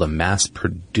feasible to mass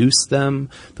produce them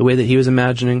the way that he was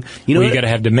imagining. You got to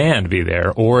have demand be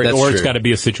there, or it's got to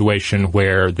be a situation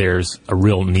where there's a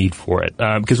real need for it.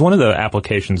 Because one of the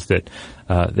applications that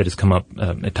has come up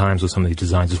at times with some of these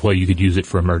designs is, well, you could use it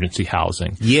for emergency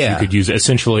housing. Yeah. You could use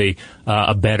essentially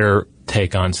a better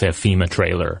take on, say, a FEMA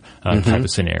trailer type of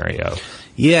scenario.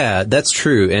 Yeah, that's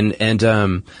true.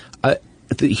 And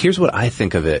here's what I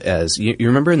think of it as. You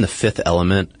remember in The Fifth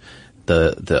Element,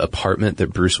 the apartment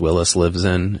that Bruce Willis lives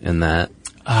in that?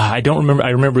 I don't remember. I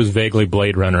remember it was vaguely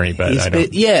Blade Runner-y, but I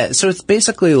don't. Yeah, so it's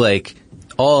basically like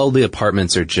all the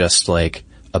apartments are just like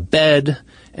a bed,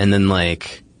 and then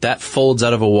like that folds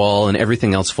out of a wall, and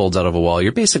everything else folds out of a wall.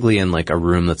 You're basically in like a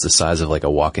room that's the size of like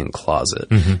a walk-in closet.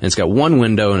 Mm-hmm. And it's got one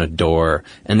window and a door,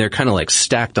 and they're kind of like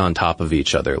stacked on top of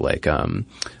each other, like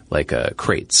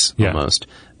crates almost.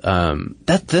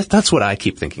 That's what I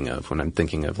keep thinking of when I'm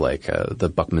thinking of like the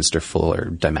Buckminster Fuller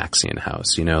Dymaxion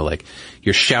house. You know, like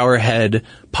your shower head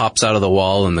pops out of the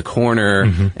wall in the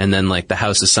corner, and then like the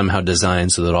house is somehow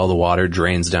designed so that all the water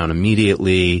drains down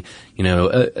immediately. You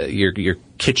know, your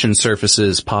kitchen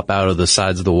surfaces pop out of the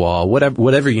sides of the wall.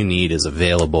 Whatever you need is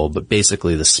available, but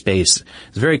basically the space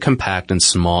is very compact and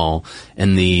small,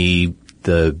 and the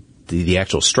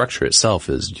actual structure itself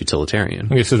is utilitarian.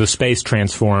 Okay, so the space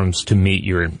transforms to meet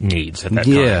your needs at that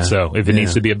time. So if it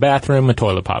needs to be a bathroom, a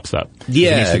toilet pops up. If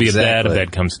it needs to be a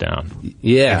bed comes down.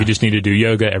 Yeah. If you just need to do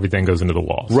yoga, everything goes into the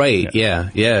walls. Right, yeah,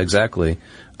 exactly.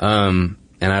 And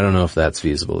I don't know if that's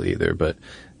feasible either, but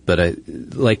I,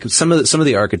 like some of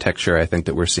the architecture I think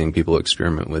that we're seeing people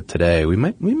experiment with today, we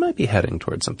might be heading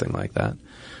towards something like that.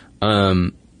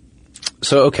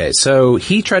 So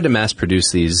he tried to mass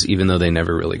produce these even though they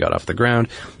never really got off the ground.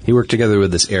 He worked together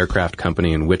with this aircraft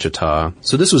company in Wichita.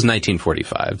 So this was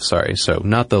 1945, sorry. So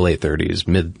not the late 30s,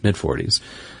 mid 40s.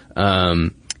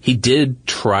 He did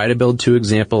try to build 2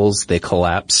 examples. They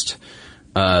collapsed.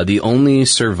 The only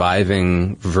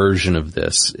surviving version of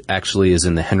this actually is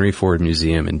in the Henry Ford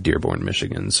Museum in Dearborn,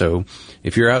 Michigan. So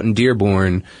if you're out in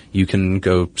Dearborn, you can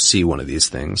go see one of these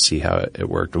things, see how it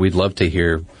worked. We'd love to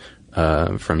hear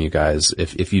from you guys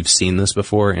if you've seen this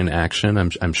before in action.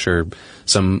 I'm sure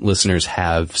some listeners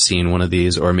have seen one of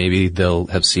these, or maybe they'll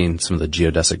have seen some of the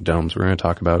geodesic domes we're going to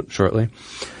talk about shortly.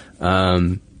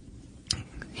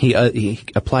 He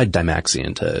applied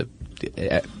Dymaxion to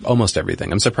almost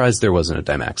everything. I'm surprised there wasn't a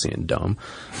Dymaxion dome,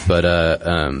 but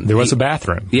there was a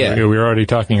bathroom. Yeah, we were already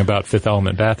talking about Fifth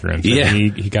Element bathrooms. Yeah,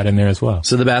 he got in there as well.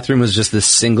 So the bathroom was just this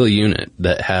single unit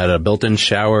that had a built-in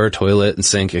shower, toilet, and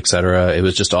sink, etc. It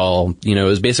was just all, you know, it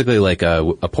was basically like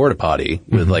a porta potty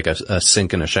with like a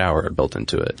sink and a shower built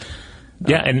into it.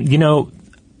 Yeah, and you know,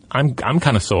 I'm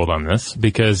kind of sold on this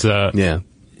because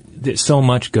so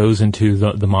much goes into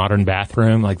the modern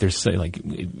bathroom. Like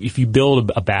if you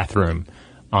build a bathroom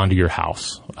onto your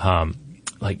house,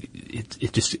 like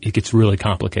it gets really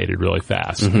complicated really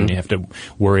fast. And you have to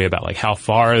worry about like how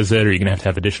far is it, or you're going to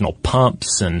have additional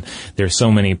pumps, and there's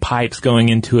so many pipes going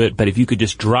into it. But if you could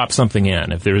just drop something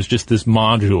in, if there was just this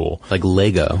module. Like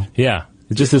Lego. Yeah.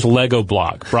 Just this Lego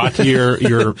block brought to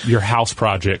your house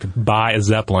project by a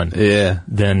Zeppelin. Yeah.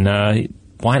 Then,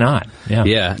 why not? Yeah.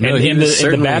 Yeah. No, and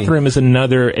the bathroom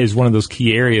is one of those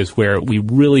key areas where we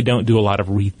really don't do a lot of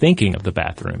rethinking of the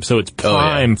bathroom. So it's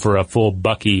prime for a full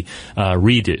Bucky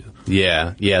redo.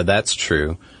 Yeah. Yeah, that's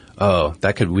true. Oh,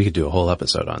 we could do a whole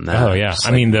episode on that. Oh, yeah.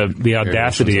 I mean, the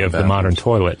audacity of the modern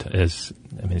toilet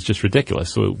it's just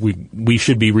ridiculous. So we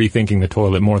should be rethinking the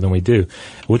toilet more than we do,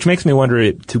 which makes me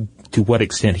wonder to what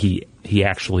extent he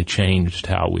actually changed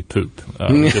how we poop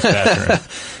with this bathroom.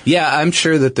 Yeah, I'm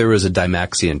sure that there was a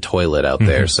Dymaxion toilet out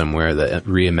there somewhere that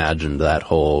reimagined that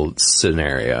whole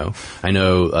scenario. I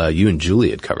know you and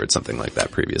Julie had covered something like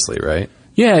that previously, right?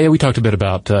 Yeah, we talked a bit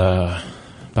about the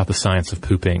science of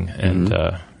pooping,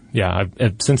 and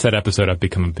since that episode, I've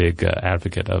become a big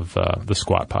advocate of the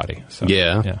squat potty. So,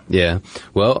 yeah.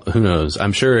 Well, who knows?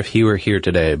 I'm sure if he were here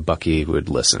today, Bucky would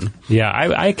listen. Yeah,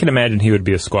 I can imagine he would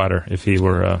be a squatter if he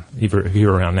were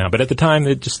around now. But at the time,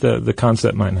 the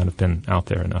concept might not have been out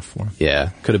there enough for him.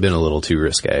 Yeah, could have been a little too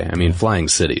risque. I mean, flying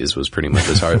cities was pretty much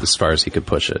as far as he could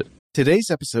push it. Today's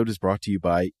episode is brought to you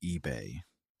by eBay.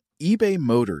 eBay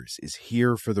Motors is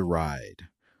here for the ride.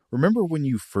 Remember when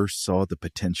you first saw the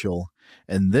potential?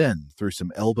 And then, through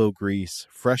some elbow grease,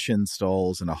 fresh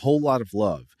installs, and a whole lot of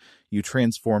love, you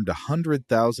transformed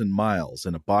 100,000 miles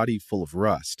and a body full of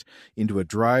rust into a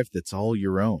drive that's all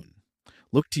your own.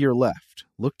 Look to your left.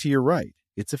 Look to your right.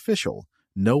 It's official.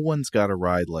 No one's got a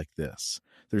ride like this.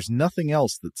 There's nothing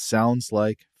else that sounds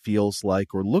like, feels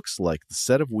like, or looks like the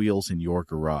set of wheels in your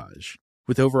garage.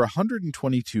 With over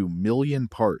 122 million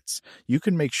parts, you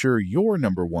can make sure your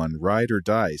number one ride or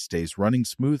die stays running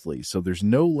smoothly, so there's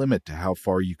no limit to how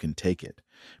far you can take it.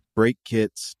 Brake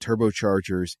kits,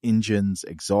 turbochargers, engines,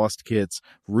 exhaust kits,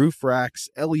 roof racks,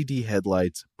 LED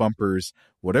headlights, bumpers,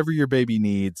 whatever your baby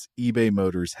needs, eBay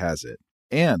Motors has it.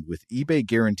 And with eBay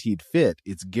Guaranteed Fit,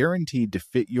 it's guaranteed to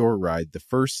fit your ride the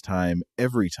first time,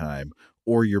 every time,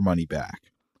 or your money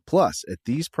back. Plus, at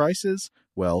these prices,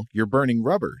 well, you're burning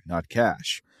rubber, not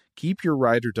cash. Keep your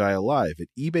ride or die alive at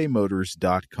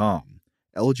ebaymotors.com.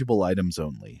 Eligible items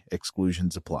only.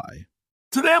 Exclusions apply.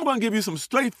 Today I'm going to give you some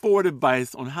straightforward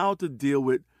advice on how to deal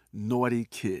with naughty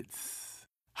kids.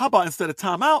 How about instead of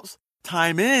timeouts,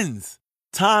 time-ins?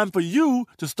 Time for you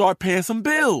to start paying some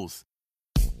bills.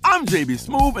 I'm JB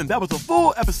Smoove, and that was a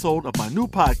full episode of my new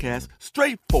podcast,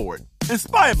 Straightforward,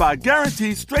 inspired by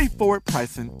guaranteed straightforward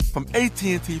pricing from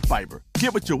AT&T Fiber.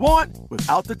 Get what you want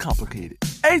without the complicated.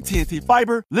 AT&T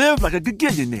Fiber, live like a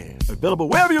gigillionaire. Available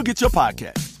wherever you get your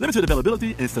podcast. Limited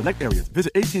availability in select areas.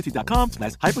 Visit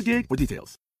AT&T.com/hypergig for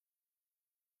details.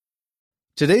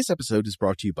 Today's episode is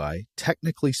brought to you by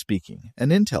Technically Speaking, an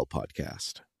Intel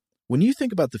podcast. When you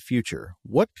think about the future,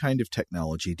 what kind of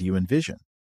technology do you envision?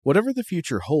 Whatever the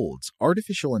future holds,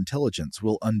 artificial intelligence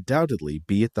will undoubtedly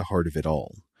be at the heart of it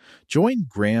all. Join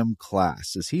Graham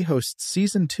Class as he hosts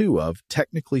Season 2 of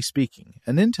Technically Speaking,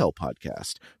 an Intel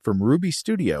podcast from Ruby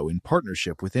Studio in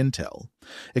partnership with Intel.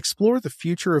 Explore the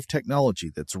future of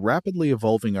technology that's rapidly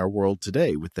evolving our world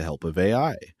today with the help of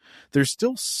AI. There's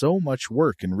still so much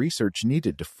work and research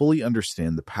needed to fully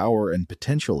understand the power and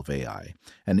potential of AI,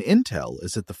 and Intel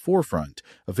is at the forefront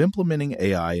of implementing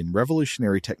AI in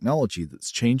revolutionary technology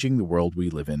that's changing the world we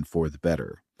live in for the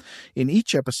better. In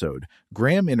each episode,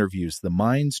 Graham interviews the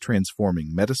minds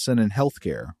transforming medicine and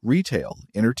healthcare, retail,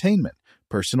 entertainment,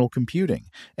 personal computing,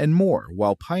 and more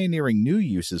while pioneering new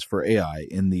uses for AI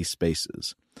in these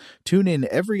spaces. Tune in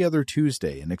every other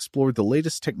Tuesday and explore the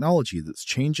latest technology that's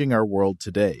changing our world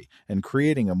today and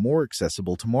creating a more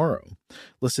accessible tomorrow.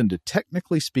 Listen to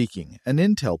Technically Speaking, an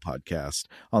Intel podcast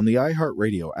on the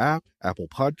iHeartRadio app, Apple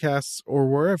Podcasts, or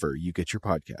wherever you get your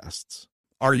podcasts.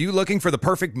 Are you looking for the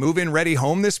perfect move-in ready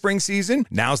home this spring season?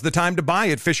 Now's the time to buy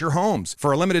at Fisher Homes.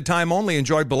 For a limited time only,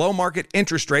 enjoy below-market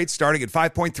interest rates starting at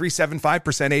 5.375%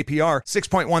 APR,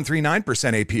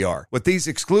 6.139% APR. With these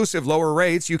exclusive lower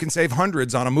rates, you can save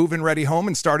hundreds on a move-in ready home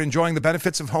and start enjoying the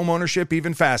benefits of homeownership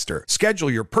even faster.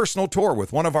 Schedule your personal tour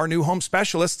with one of our new home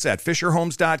specialists at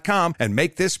FisherHomes.com and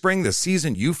make this spring the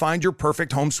season you find your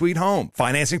perfect home sweet home.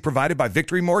 Financing provided by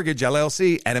Victory Mortgage,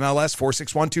 LLC, NMLS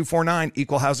 461249,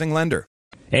 Equal Housing Lender.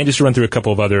 And just to run through a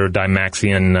couple of other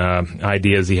Dymaxion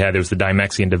ideas he had. There was the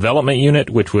Dymaxion Development Unit,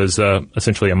 which was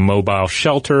essentially a mobile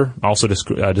shelter, also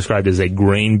described as a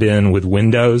grain bin with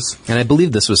windows. And I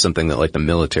believe this was something that like the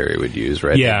military would use,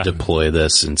 right? Yeah. They'd deploy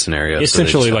this in scenarios.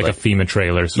 Essentially like a FEMA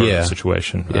trailer sort of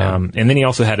situation. Yeah. And then he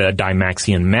also had a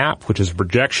Dymaxion map, which is a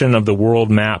projection of the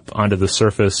world map onto the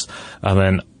surface of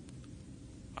an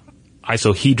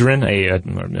isohedron,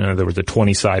 there was a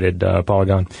 20-sided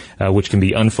polygon, which can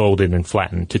be unfolded and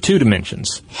flattened to 2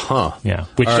 dimensions. Huh. Yeah,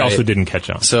 which also didn't catch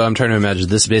on. So I'm trying to imagine,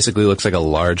 this basically looks like a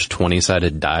large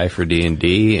 20-sided die for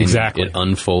D&D. And exactly. It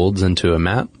unfolds into a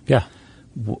map? Yeah.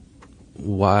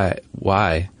 Why?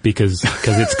 Because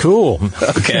it's cool.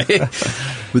 Okay.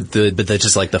 But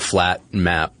just like the flat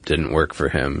map didn't work for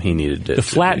him. He needed to. The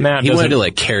flat map. He wanted to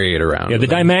like carry it around. Yeah, the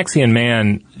Dymaxion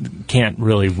man can't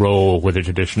really roll with a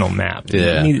traditional map.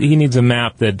 Yeah. He needs a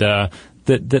map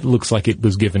that looks like it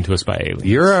was given to us by aliens.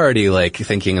 You're already like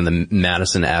thinking in the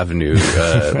Madison Avenue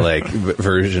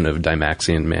version of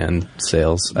Dymaxion Man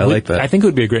sales. I like that. I think it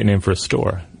would be a great name for a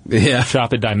store. Yeah.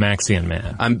 Shop at Dymaxion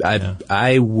Man.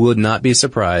 I would not be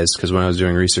surprised, because when I was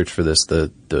doing research for this,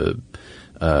 the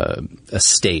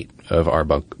estate of R.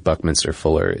 Buckminster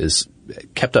Fuller is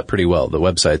kept up pretty well. The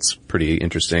website's pretty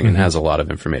interesting and has a lot of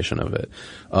information of it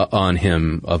on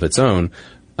him of its own.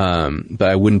 But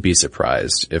I wouldn't be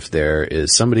surprised if there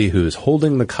is somebody who's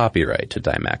holding the copyright to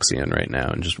Dymaxion right now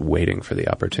and just waiting for the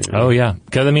opportunity. Oh, yeah.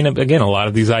 Because, I mean, again, a lot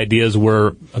of these ideas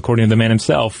were, according to the man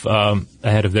himself,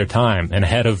 ahead of their time and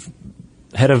ahead of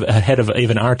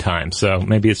even our time. So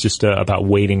maybe it's just about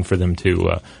waiting for them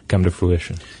to come to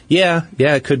fruition. Yeah,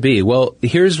 it could be. Well,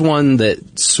 here's one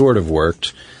that sort of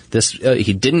worked. This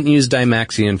he didn't use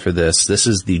Dymaxion for this. This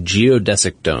is the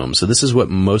geodesic dome. So this is what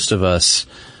most of us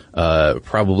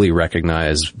probably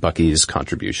recognize Bucky's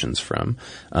contributions from.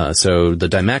 So the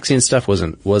Dymaxion stuff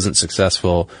wasn't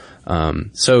successful.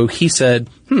 So he said,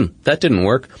 that didn't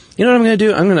work. You know what I'm going to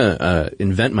do? I'm going to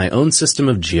invent my own system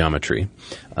of geometry.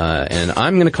 And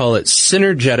I'm going to call it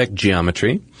synergetic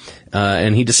geometry.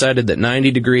 And he decided that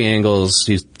 90-degree angles,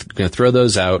 he's going to throw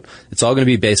those out. It's all going to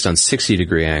be based on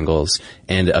 60-degree angles.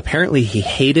 And apparently he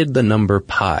hated the number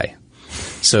pi.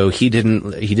 So he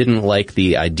didn't like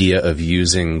the idea of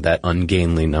using that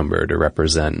ungainly number to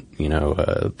represent,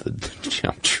 the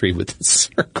geometry with its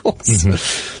circles.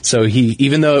 Mm-hmm. So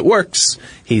even though it works,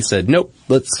 he said, nope,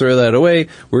 let's throw that away.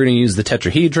 We're going to use the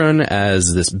tetrahedron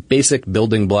as this basic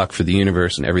building block for the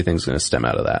universe, and everything's going to stem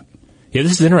out of that. Yeah,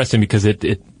 this is interesting because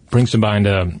it brings to mind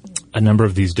a number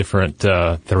of these different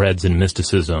threads in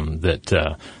mysticism that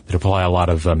apply a lot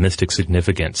of mystic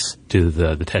significance to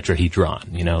the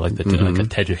tetrahedron. You know, like like a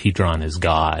tetrahedron is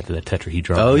God. The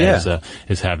tetrahedron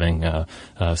is having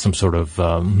some sort of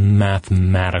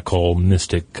mathematical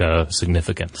mystic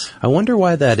significance. I wonder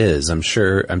why that is. I'm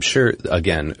sure.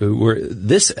 Again,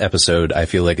 this episode I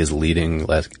feel like is leading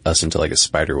us into like a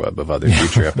spider web of other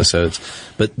future episodes,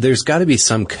 but there's got to be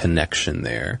some connection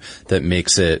there that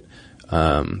makes it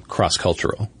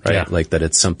cross-cultural, right? Yeah. Like that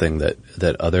it's something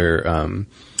that other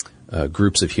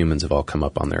groups of humans have all come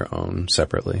up on their own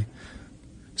separately.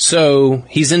 So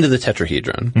he's into the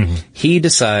tetrahedron. Mm-hmm. He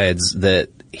decides that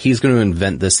he's going to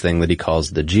invent this thing that he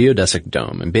calls the geodesic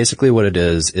dome. And basically what it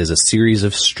is a series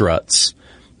of struts,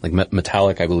 like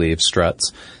metallic, I believe,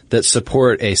 struts, that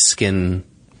support a skin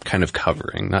kind of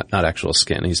covering, not actual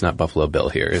skin. He's not Buffalo Bill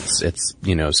here. It's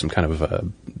some kind of a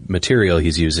material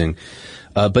he's using.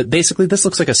 But basically this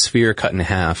looks like a sphere cut in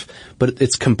half, but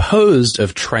it's composed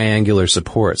of triangular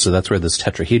support. So that's where this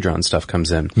tetrahedron stuff comes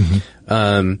in.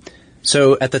 Mm-hmm.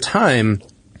 So at the time,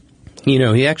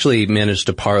 he actually managed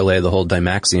to parlay the whole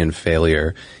Dymaxion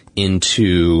failure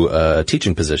into a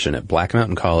teaching position at Black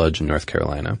Mountain College in North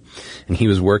Carolina. And he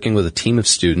was working with a team of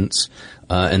students,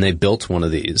 and they built one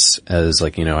of these as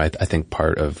I think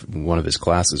part of one of his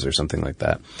classes or something like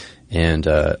that. And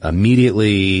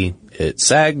immediately it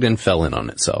sagged and fell in on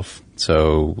itself.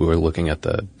 So we were looking at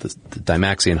the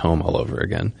Dymaxion home all over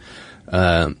again.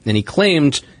 And he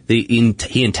claimed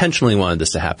he intentionally wanted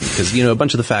this to happen because, a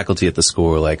bunch of the faculty at the school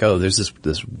were like, oh, there's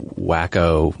this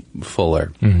wacko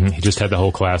Fuller. Mm-hmm. He just had the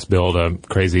whole class build a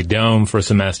crazy dome for a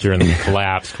semester and then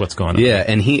collapsed. What's going on? Yeah,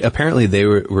 and apparently they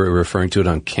were referring to it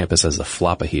on campus as the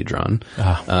flopahedron.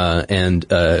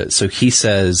 So he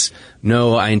says,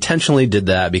 no, I intentionally did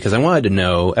that because I wanted to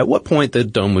know at what point the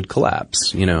dome would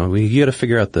collapse. You got to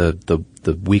figure out the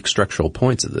weak structural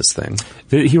points of this thing.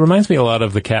 He reminds me a lot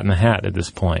of the Cat in the Hat at this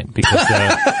point because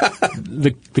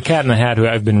the Cat in the Hat, who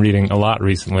I've been reading a lot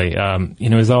recently,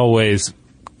 is always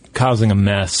causing a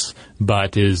mess,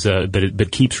 but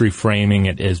keeps reframing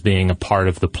it as being a part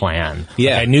of the plan.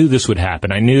 Yeah, I knew this would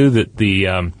happen. I knew that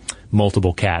the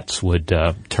multiple cats would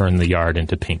turn the yard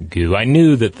into pink goo. I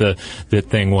knew that that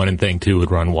thing 1 and thing 2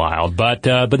 would run wild, but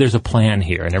there's a plan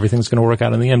here, and everything's going to work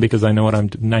out in the end because I know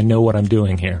what I'm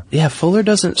doing here. Yeah, Fuller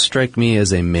doesn't strike me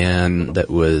as a man that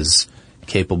was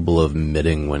capable of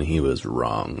admitting when he was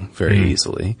wrong very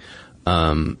easily.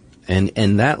 And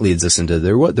that leads us into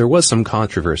there was some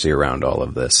controversy around all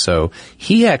of this. So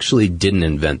he actually didn't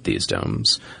invent these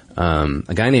domes. A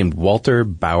guy named Walter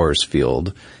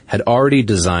Bowersfield had already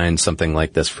designed something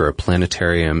like this for a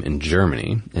planetarium in Germany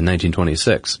in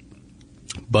 1926.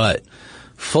 But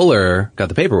Fuller got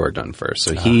the paperwork done first.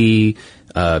 So he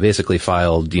basically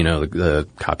filed, the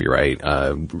copyright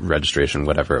registration,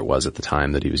 whatever it was at the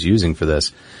time that he was using for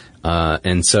this.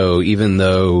 And so even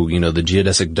though, the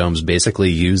geodesic domes basically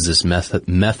use this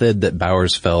method that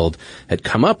Bowersfeld had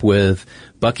come up with,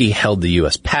 Bucky held the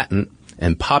U.S. patent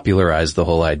and popularized the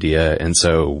whole idea, and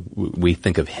so we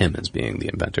think of him as being the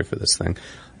inventor for this thing.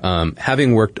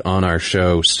 Having worked on our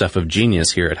show Stuff of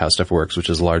Genius here at How Stuff Works,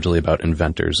 which is largely about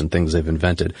inventors and things they've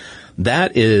invented,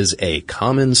 that is a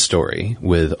common story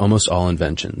with almost all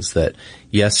inventions, that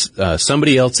yes,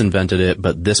 somebody else invented it,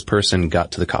 but this person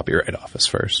got to the Copyright Office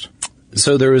first.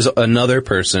 So there was another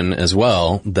person as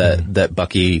well that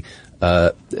Bucky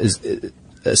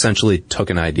essentially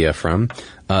took an idea from.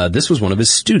 This was one of his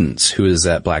students who is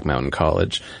at Black Mountain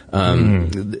College.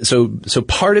 So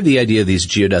part of the idea of these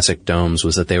geodesic domes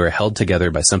was that they were held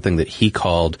together by something that he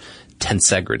called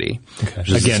tensegrity.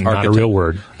 Okay. Again, not a real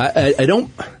word. I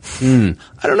don't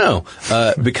know.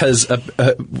 Because,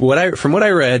 from what I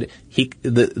read,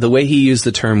 the way he used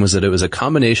the term was that it was a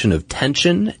combination of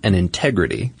tension and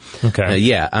integrity.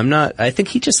 Okay. I think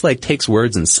he just takes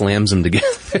words and slams them together.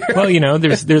 Well,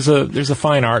 there's a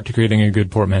fine art to creating a good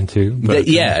portmanteau. But,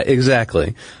 yeah,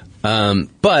 exactly.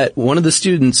 But one of the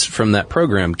students from that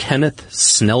program, Kenneth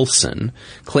Snelson,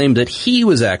 claimed that he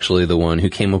was actually the one who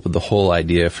came up with the whole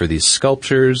idea for these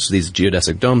sculptures, these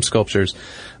geodesic dome sculptures,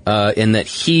 and that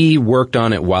he worked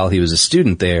on it while he was a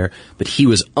student there, but he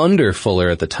was under Fuller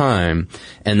at the time,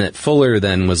 and that Fuller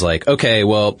then was like, okay,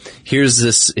 well, this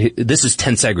is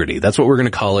tensegrity. That's what we're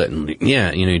going to call it. And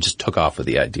he just took off with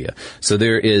the idea. So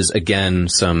there is, again,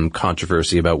 some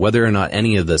controversy about whether or not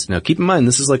any of this. Now, keep in mind,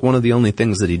 this is one of the only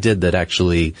things that he did that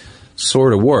actually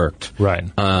sort of worked. Right.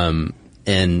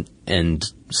 And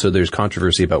so there's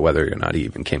controversy about whether or not he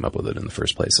even came up with it in the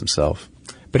first place himself.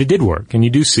 But it did work, and you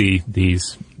do see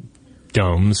these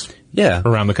domes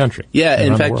around the country. Yeah,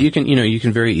 in fact, you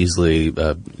can very easily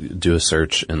do a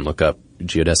search and look up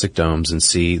geodesic domes and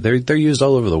see they're used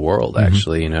all over the world,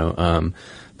 actually.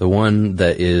 The one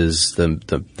that is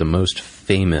the most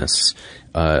famous,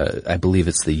 I believe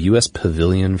it's the U.S.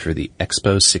 Pavilion for the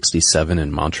Expo 67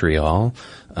 in Montreal.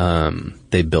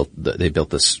 They built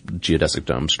this geodesic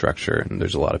dome structure, and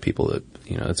there's a lot of people that,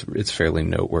 it's fairly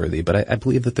noteworthy. But I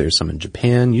believe that there's some in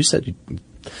Japan. You said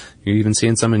you're even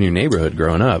seeing some in your neighborhood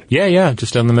growing up. Yeah.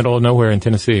 Just in the middle of nowhere in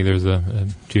Tennessee, there's a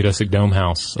geodesic dome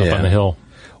house up on the hill.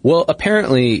 Well,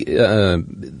 apparently, there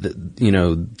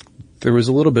was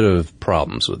a little bit of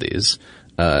problems with these,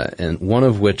 and one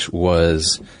of which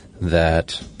was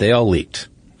that they all leaked.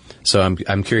 So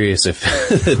I'm curious if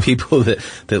the people that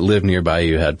live nearby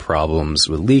you had problems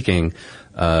with leaking,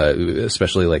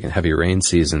 especially like in heavy rain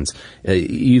seasons.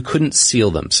 You couldn't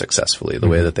seal them successfully the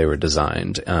way that they were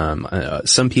designed.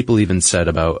 Some people even said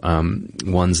about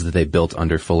ones that they built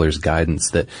under Fuller's guidance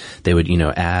that they would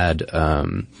add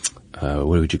what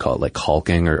would you call it, like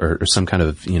caulking or some kind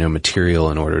of material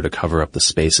in order to cover up the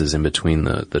spaces in between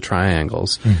the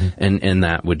triangles, and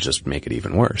that would just make it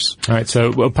even worse. All right,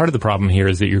 so part of the problem here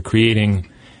is that you're creating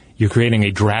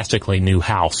a drastically new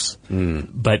house,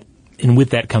 but and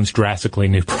with that comes drastically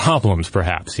new problems,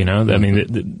 perhaps. I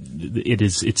mean,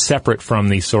 it's separate from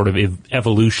the sort of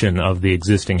evolution of the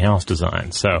existing house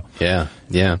design. So yeah,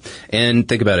 and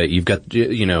think about it. You've got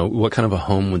what kind of a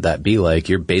home would that be like?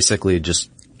 You're basically just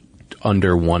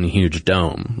under one huge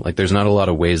dome. Like, there's not a lot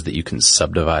of ways that you can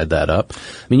subdivide that up. I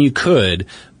mean, you could,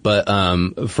 but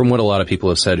from what a lot of people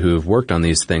have said who have worked on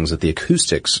these things, that the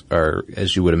acoustics are,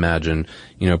 as you would imagine,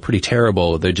 pretty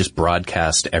terrible. They just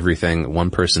broadcast everything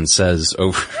one person says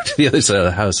over to the other side of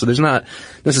the house. So there's not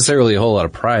necessarily a whole lot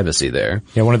of privacy there.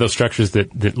 Yeah, one of those structures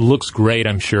that looks great,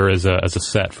 I'm sure, as a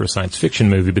set for a science fiction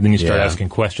movie, but then you start asking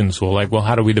questions. Well,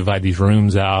 how do we divide these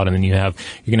rooms out? And then you're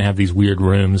going to have these weird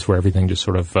rooms where everything just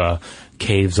sort of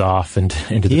caves off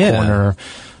into the corner.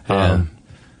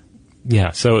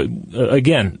 So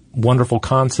again, wonderful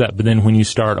concept, but then when you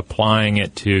start applying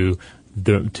it to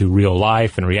real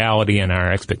life and reality and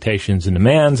our expectations and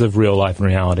demands of real life and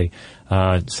reality,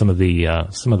 some of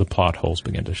the plot holes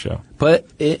begin to show. But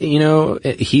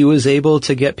he was able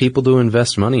to get people to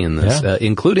invest money in this,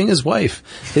 including his wife.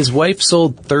 His wife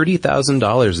sold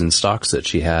 $30,000 in stocks that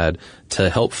she had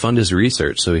to help fund his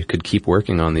research so he could keep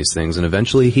working on these things. And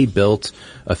eventually he built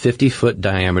a 50-foot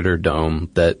diameter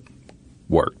dome that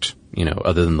worked,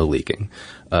 other than the leaking.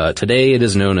 Today it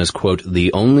is known as, quote,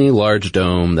 the only large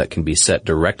dome that can be set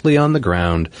directly on the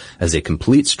ground as a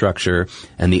complete structure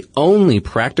and the only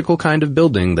practical kind of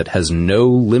building that has no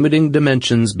limiting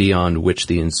dimensions beyond which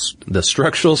the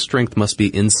structural strength must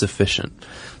be insufficient.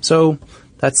 So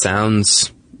that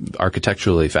sounds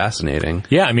architecturally fascinating.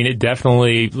 Yeah, I mean, it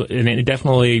definitely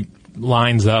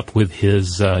lines up with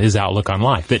his outlook on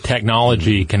life, that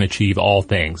technology can achieve all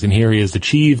things. And here he has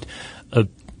achieved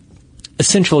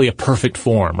essentially a perfect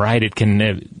form, right?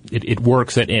 It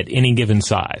works at any given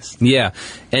size. Yeah.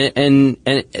 And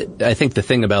I think the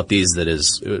thing about these that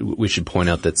is, we should point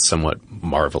out that's somewhat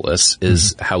marvelous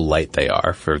is how light they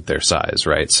are for their size,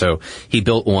 right? So he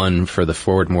built one for the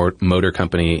Ford Motor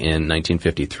Company in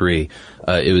 1953.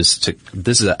 I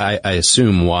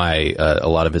assume why a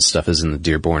lot of his stuff is in the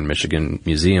Dearborn, Michigan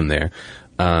Museum there.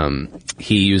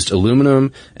 He used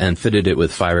aluminum and fitted it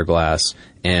with fiberglass,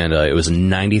 and it was a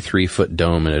 93-foot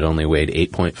dome, and it only weighed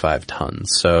 8.5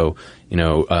 tons. So,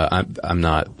 I'm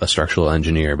not a structural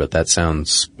engineer, but that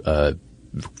sounds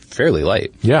fairly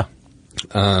light. Yeah.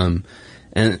 So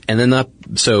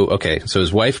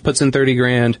his wife puts in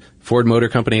 $30,000, Ford Motor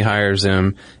Company hires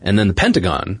him, and then the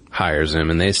Pentagon hires him,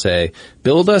 and they say,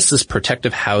 build us this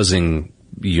protective housing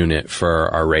unit for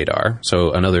our radar.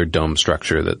 So another dome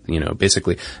structure that,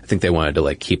 basically I think they wanted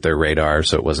to keep their radar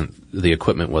so the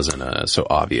equipment wasn't so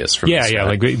obvious from the start.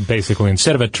 Like basically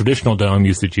instead of a traditional dome,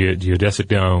 use the geodesic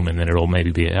dome, and then it'll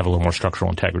maybe have a little more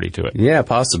structural integrity to it. Yeah,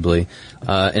 possibly.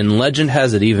 And legend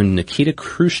has it even Nikita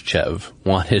Khrushchev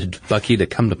wanted Bucky to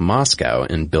come to Moscow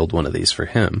and build one of these for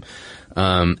him.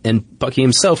 And Bucky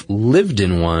himself lived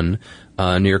in one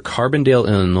near Carbondale,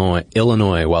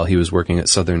 Illinois, while he was working at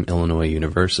Southern Illinois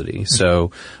University.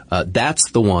 So that's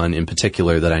the one in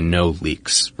particular that I know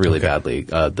leaks really badly.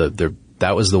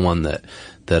 That was the one that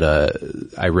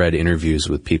I read interviews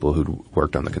with people who'd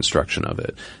worked on the construction of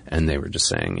it, and they were just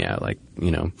saying,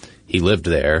 he lived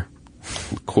there,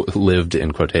 lived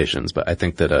in quotations, but I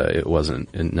think that it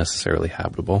wasn't necessarily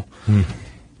habitable.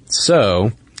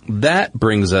 So that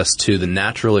brings us to the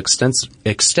natural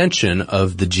extension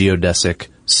of the geodesic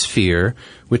sphere,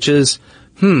 which is,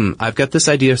 I've got this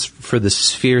idea for the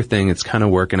sphere thing. It's kind of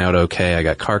working out okay. I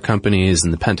got car companies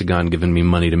and the Pentagon giving me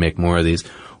money to make more of these.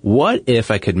 what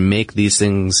if I could make these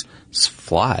things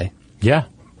fly? Yeah.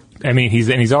 I mean,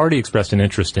 he's already expressed an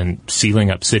interest in sealing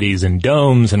up cities and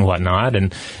domes and whatnot,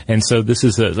 and so this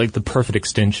is like the perfect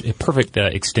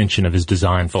extension of his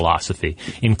design philosophy.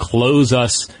 Enclose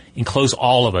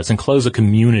all of us, enclose a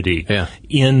community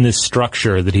in this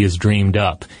structure that he has dreamed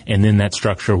up, and then that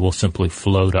structure will simply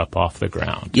float up off the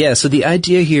ground. Yeah, so the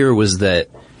idea here was that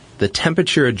the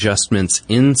temperature adjustments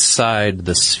inside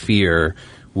the sphere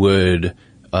would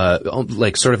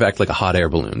like sort of act like a hot air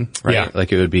balloon, right? Yeah.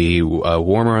 Like it would be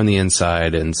warmer on the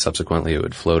inside and subsequently it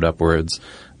would float upwards.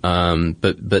 But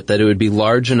that it would be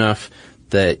large enough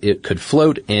that it could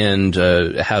float and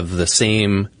have the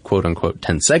same quote unquote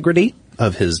tensegrity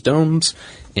of his domes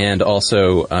and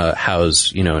also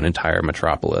house, an entire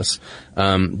metropolis.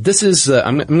 This is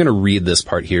I'm going to read this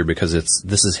part here because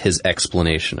this is his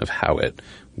explanation of how it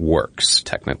works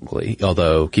technically,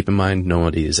 although keep in mind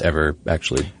nobody's ever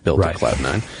actually built a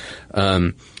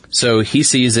Cloud9. So he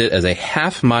sees it as a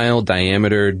half-mile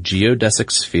diameter geodesic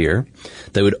sphere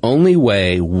that would only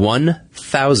weigh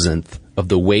 1/1000th of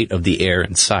the weight of the air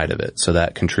inside of it. So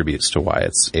that contributes to why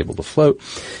it's able to float.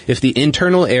 If the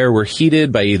internal air were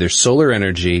heated by either solar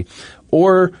energy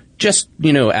or just,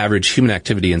 average human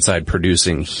activity inside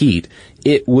producing heat,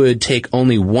 it would take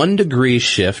only 1 degree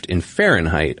shift in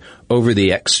Fahrenheit over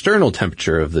the external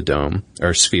temperature of the dome,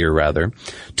 or sphere rather,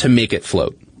 to make it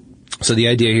float. So the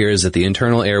idea here is that the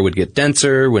internal air would get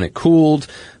denser when it cooled,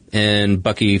 and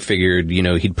Bucky figured,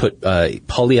 he'd put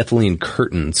polyethylene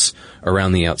curtains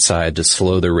around the outside to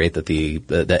slow the rate that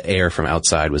the air from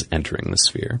outside was entering the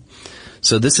sphere.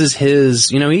 So this is his,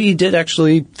 he did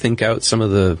actually think out some of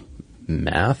the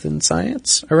math and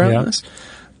science around this.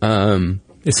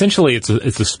 Essentially, it's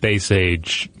a space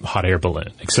age hot air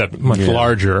balloon, except much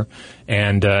larger,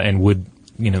 and would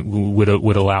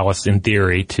allow us in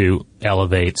theory to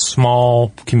elevate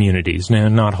small communities,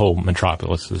 not whole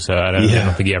metropolises. I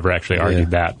don't think he ever actually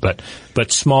argued that, but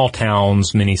small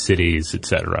towns, mini cities,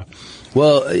 etc.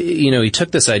 Well, he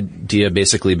took this idea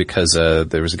basically because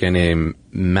there was a guy named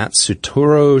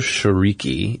Matsutoro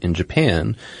Shiriki in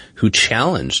Japan who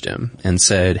challenged him and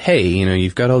said, hey,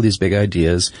 you've got all these big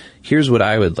ideas. Here's what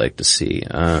I would like to see.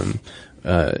 Come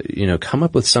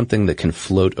up with something that can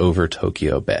float over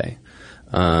Tokyo Bay.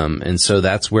 And so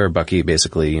that's where Bucky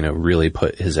basically, really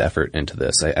put his effort into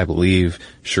this. I believe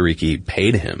Shiriki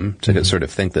paid him to sort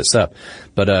of think this up.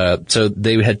 But, so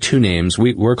they had two names.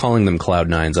 We're calling them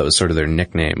Cloud9s. That was sort of their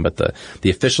nickname. But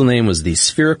the official name was the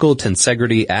Spherical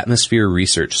Tensegrity Atmosphere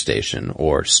Research Station,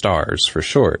 or STARS for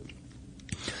short.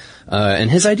 And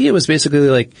his idea was basically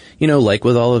like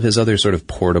with all of his other sort of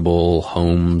portable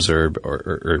homes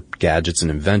or gadgets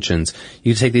and inventions,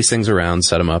 you could take these things around,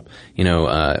 set them up.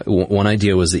 One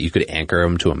idea was that you could anchor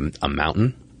them to a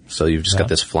mountain. So you've just got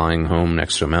this flying home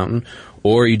next to a mountain,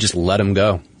 or you just let them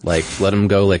go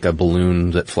like a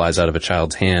balloon that flies out of a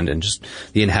child's hand, and just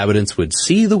the inhabitants would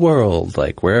see the world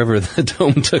like wherever the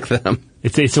dome took them.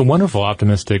 It's a wonderful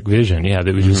optimistic vision. Yeah.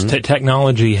 That was just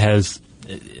technology has,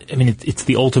 it's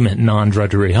the ultimate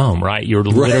non-drudgery home, right? You're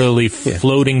literally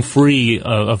floating free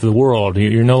of the world.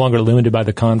 You're no longer limited by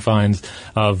the confines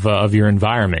of your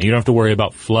environment. You don't have to worry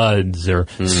about floods or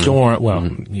storm. Well,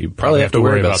 you probably have to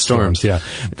worry about storms. Yeah.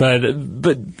 But,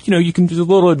 you can do a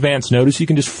little advance notice. You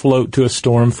can just float to a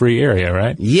storm-free area,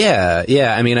 right? Yeah.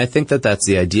 Yeah. I think that's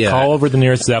the idea. Call over the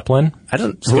nearest Zeppelin.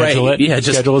 Schedule it. Yeah.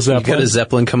 Schedule a Zeppelin. You got a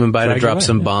Zeppelin coming by to drop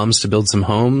some bombs to build some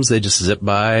homes. They just zip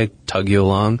by, tug you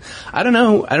along. I don't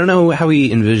know how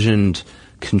he envisioned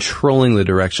controlling the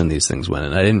direction these things went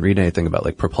in. I didn't read anything about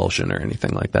like propulsion or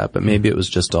anything like that, but maybe it was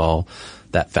just all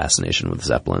that fascination with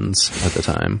Zeppelins at the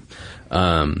time.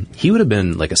 He would have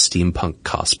been like a steampunk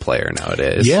cosplayer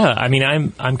nowadays. Yeah,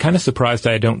 I'm kind of surprised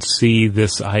I don't see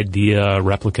this idea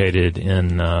replicated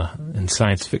in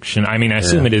science fiction. I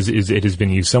assume it has been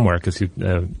used somewhere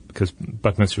because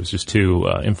Buckminster was just too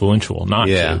influential not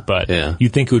to. But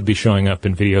you'd think it would be showing up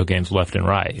in video games left and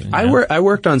right. I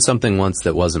worked on something once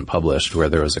that wasn't published where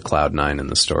there was a Cloud9 in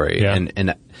the story,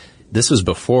 and this was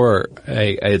before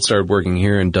I had started working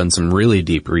here and done some really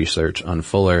deep research on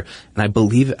Fuller. And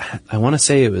I want to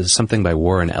say it was something by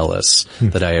Warren Ellis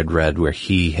that I had read where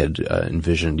he had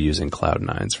envisioned using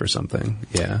Cloud9s for something.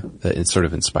 Yeah, it sort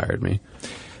of inspired me.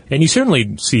 And you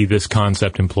certainly see this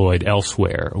concept employed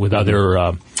elsewhere with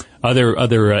other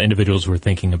individuals who are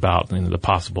thinking about the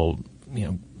possible,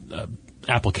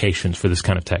 applications for this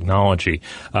kind of technology.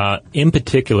 In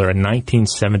particular, a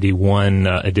 1971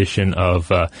 edition of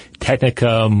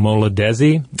Technika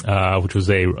Molodezi, which was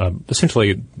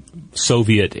essentially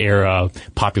Soviet-era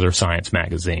popular science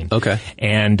magazine. Okay.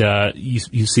 And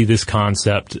you see this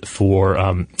concept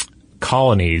for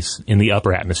colonies in the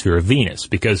upper atmosphere of Venus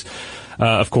because,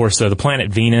 of course, the planet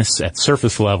Venus at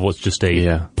surface level is just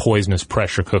a poisonous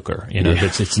pressure cooker.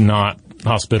 It's not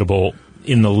hospitable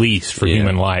in the least for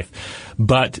human life.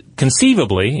 But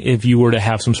conceivably, if you were to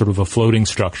have some sort of a floating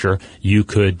structure, you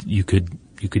could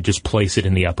just place it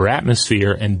in the upper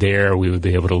atmosphere, and there we would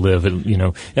be able to live,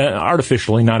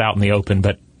 artificially, not out in the open,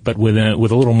 but with a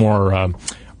little more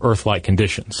Earth-like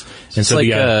conditions. And it's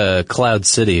like Cloud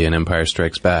City in Empire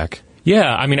Strikes Back.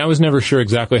 Yeah, I mean, I was never sure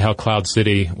exactly how Cloud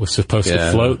City was supposed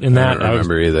to float in that. I don't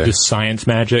remember either. Just science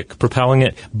magic propelling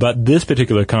it. But this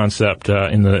particular concept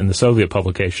in the Soviet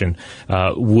publication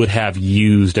would have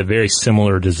used a very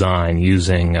similar design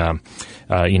using,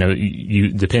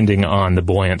 depending on the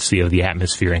buoyancy of the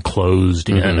atmosphere enclosed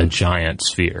in a giant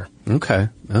sphere. Okay.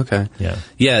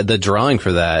 Yeah, the drawing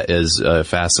for that is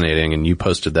fascinating, and you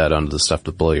posted that onto the Stuff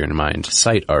to Blow Your Mind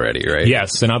site already, right?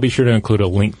 Yes, and I'll be sure to include a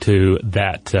link to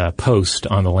that post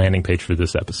on the landing page for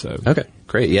this episode. Okay,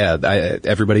 great. Yeah,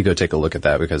 everybody go take a look at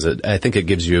that because I think it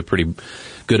gives you a pretty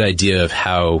good idea of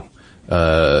how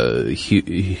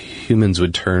humans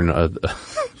would turn a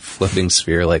floating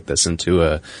sphere like this into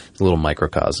a little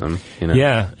microcosm.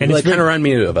 Yeah, and it kind of reminded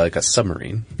me of like a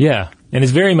submarine. Yeah. And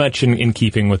it's very much in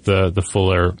keeping with the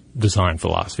Fuller design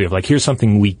philosophy of like, here's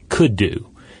something we could do,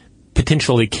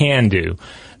 potentially can do,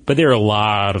 but there are a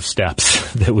lot of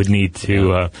steps that would need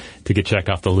to get checked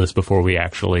off the list before we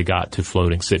actually got to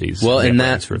floating cities. Well, and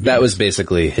that was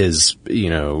basically his,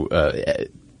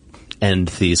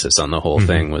 end thesis on the whole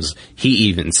thing was he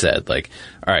even said like,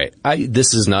 all right,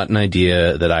 this is not an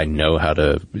idea that I know how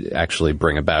to actually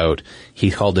bring about.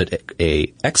 He called it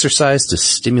a exercise to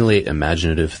stimulate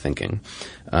imaginative thinking.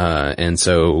 And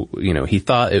so, he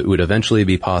thought it would eventually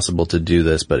be possible to do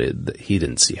this, but he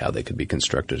didn't see how they could be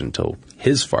constructed until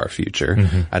his far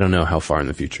future. I don't know how far in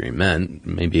the future he meant.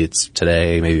 Maybe it's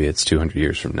today, maybe it's 200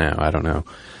 years from now. I don't know.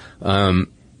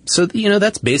 So,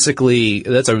 that's basically,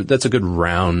 that's a good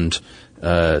round,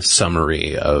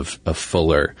 summary of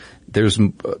Fuller. There's,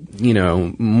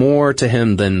 more to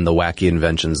him than the wacky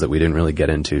inventions that we didn't really get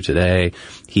into today.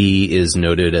 He is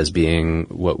noted as being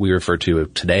what we refer to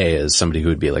today as somebody who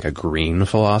would be like a green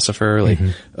philosopher, like,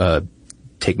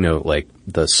 take note, like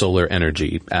the solar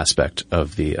energy aspect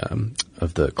of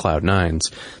the Cloud Nines.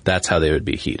 That's how they would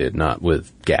be heated, not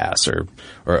with gas or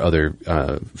other,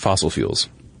 fossil fuels.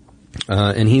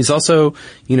 And he's also,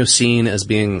 seen as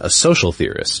being a social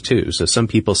theorist too. So some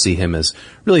people see him as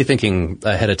really thinking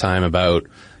ahead of time about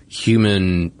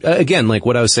human, again, like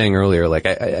what I was saying earlier, like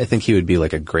I think he would be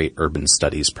like a great urban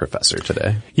studies professor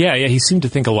today. Yeah, he seemed to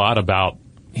think a lot about,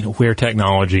 where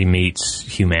technology meets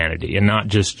humanity and not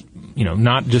just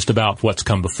about what's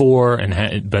come before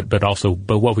but also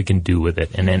what we can do with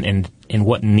it and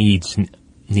what needs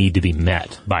need to be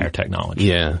met by our technology.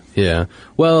 Yeah.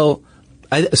 Well,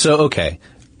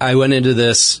 I went into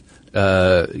this,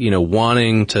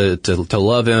 wanting to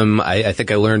love him. I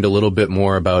think I learned a little bit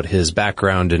more about his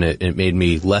background, and it made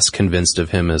me less convinced of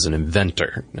him as an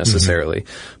inventor necessarily.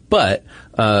 But,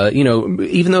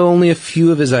 even though only a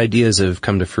few of his ideas have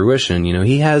come to fruition,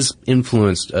 he has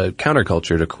influenced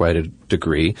counterculture to quite a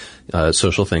degree,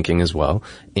 social thinking as well.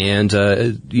 And,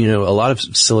 a lot of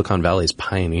Silicon Valley's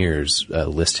pioneers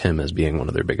list him as being one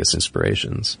of their biggest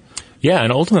inspirations. Yeah,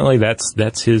 and ultimately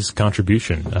that's his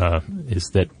contribution, is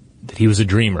that he was a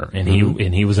dreamer and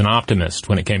he was an optimist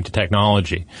when it came to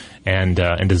technology and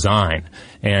design.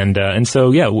 And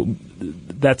so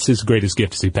that's his greatest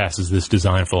gift, is he passes this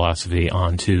design philosophy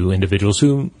on to individuals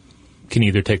who can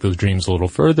either take those dreams a little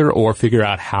further or figure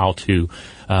out how to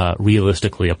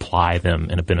realistically apply them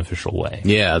in a beneficial way.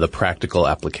 Yeah, the practical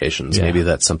applications. Yeah. Maybe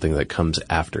that's something that comes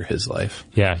after his life.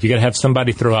 Yeah, you got to have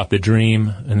somebody throw out the dream,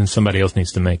 and then somebody else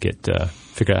needs to make it,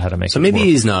 figure out how to make it. So maybe work.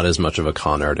 He's not as much of a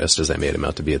con artist as I made him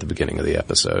out to be at the beginning of the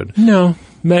episode. No,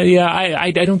 but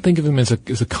I don't think of him as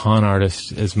a con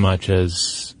artist as much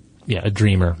as a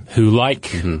dreamer who, like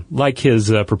his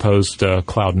proposed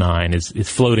Cloud9, is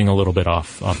floating a little bit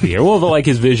off the air. Well, like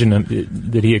his vision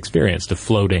that he experienced of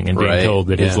floating and being told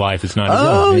that his life is not his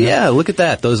own. Oh, yeah, look at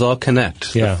that. Those all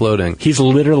connect. Yeah. Floating. He's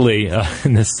literally,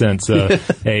 in this sense,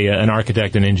 an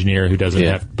architect and engineer who doesn't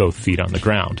have both feet on the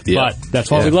ground. Yeah. But that's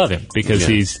why we love him, because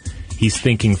he's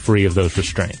thinking free of those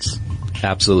restraints.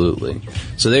 Absolutely.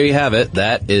 So there you have it.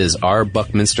 That is our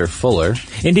Buckminster Fuller.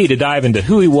 Indeed, a dive into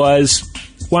who he was,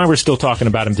 why we're still talking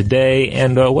about him today,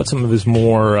 and what some of his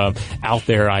more out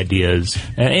there ideas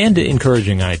and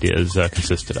encouraging ideas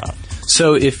consisted of.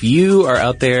 So if you are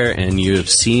out there and you have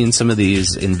seen some of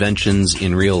these inventions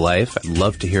in real life, I'd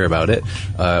love to hear about it.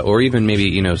 Or even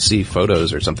maybe, see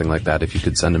photos or something like that. If you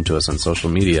could send them to us on social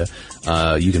media.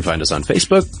 You can find us on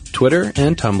Facebook, Twitter,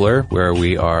 and Tumblr, where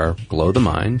we are Blow the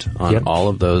Mind on all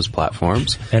of those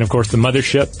platforms. And of course, the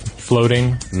mothership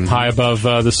floating high above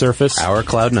the surface. Our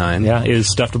Cloud9. Yeah,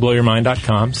 is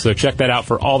stufftoblowyourmind.com. So check that out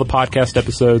for all the podcast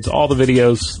episodes, all the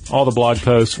videos, all the blog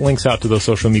posts, links out to those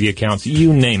social media accounts,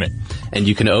 you name it. And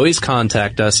you can always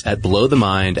contact us at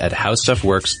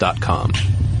blowthemind@howstuffworks.com.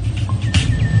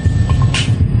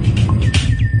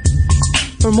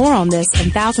 For more on this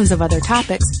and thousands of other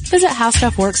topics, visit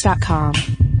howstuffworks.com.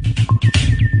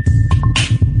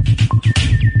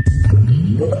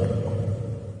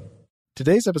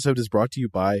 Today's episode is brought to you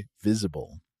by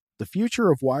Visible. The future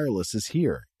of wireless is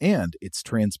here, and it's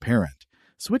transparent.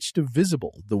 Switch to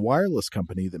Visible, the wireless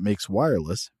company that makes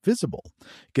wireless visible.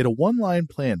 Get a one-line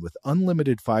plan with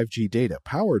unlimited 5G data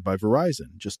powered by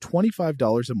Verizon, just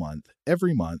 $25 a month,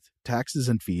 every month, taxes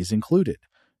and fees included.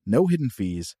 No hidden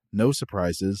fees, no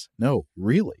surprises, no,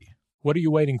 really. What are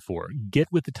you waiting for? Get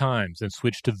with the times and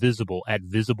switch to Visible at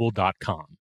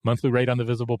Visible.com. Monthly rate on the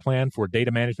Visible plan for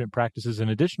data management practices and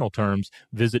additional terms,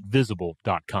 visit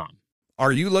Visible.com.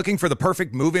 Are you looking for the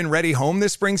perfect move-in ready home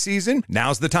this spring season?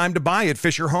 Now's the time to buy at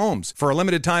Fisher Homes. For a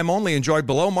limited time only, enjoy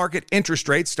below-market interest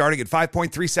rates starting at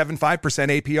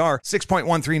 5.375% APR,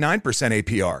 6.139%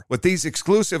 APR. With these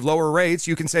exclusive lower rates,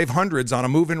 you can save hundreds on a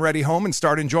move-in ready home and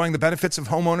start enjoying the benefits of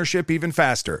homeownership even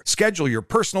faster. Schedule your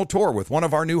personal tour with one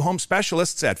of our new home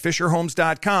specialists at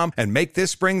FisherHomes.com and make this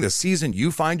spring the season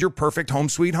you find your perfect home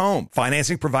sweet home.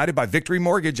 Financing provided by Victory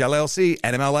Mortgage, LLC,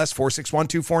 NMLS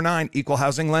 461249, Equal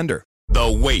Housing Lender.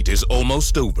 The wait is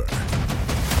almost over.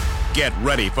 Get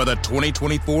ready for the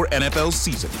 2024 NFL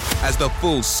season as the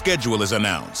full schedule is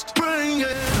announced.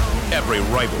 Every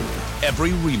rivalry,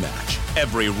 every rematch,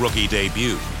 every rookie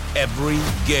debut, every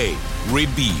game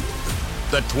revealed.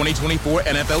 The 2024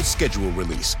 NFL schedule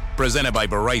release, presented by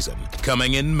Verizon,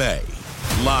 coming in May.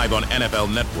 Live on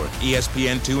NFL Network,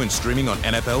 ESPN2, and streaming on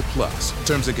NFL Plus.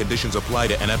 Terms and conditions apply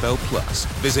to NFL Plus.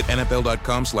 Visit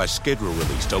NFL.com/schedule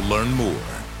release to learn more.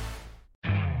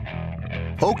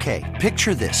 Okay,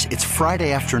 picture this. It's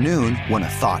Friday afternoon when a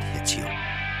thought hits you.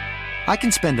 I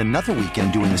can spend another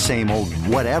weekend doing the same old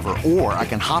whatever, or I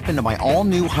can hop into my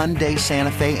all-new Hyundai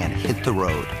Santa Fe and hit the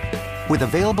road. With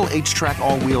available H-Track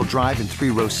all-wheel drive and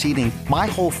 3-row seating, my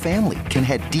whole family can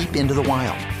head deep into the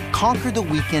wild. Conquer the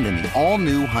weekend in the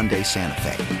all-new Hyundai Santa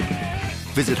Fe.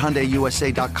 Visit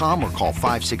HyundaiUSA.com or call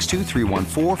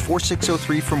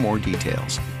 562-314-4603 for more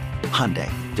details. Hyundai,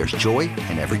 there's joy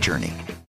in every journey.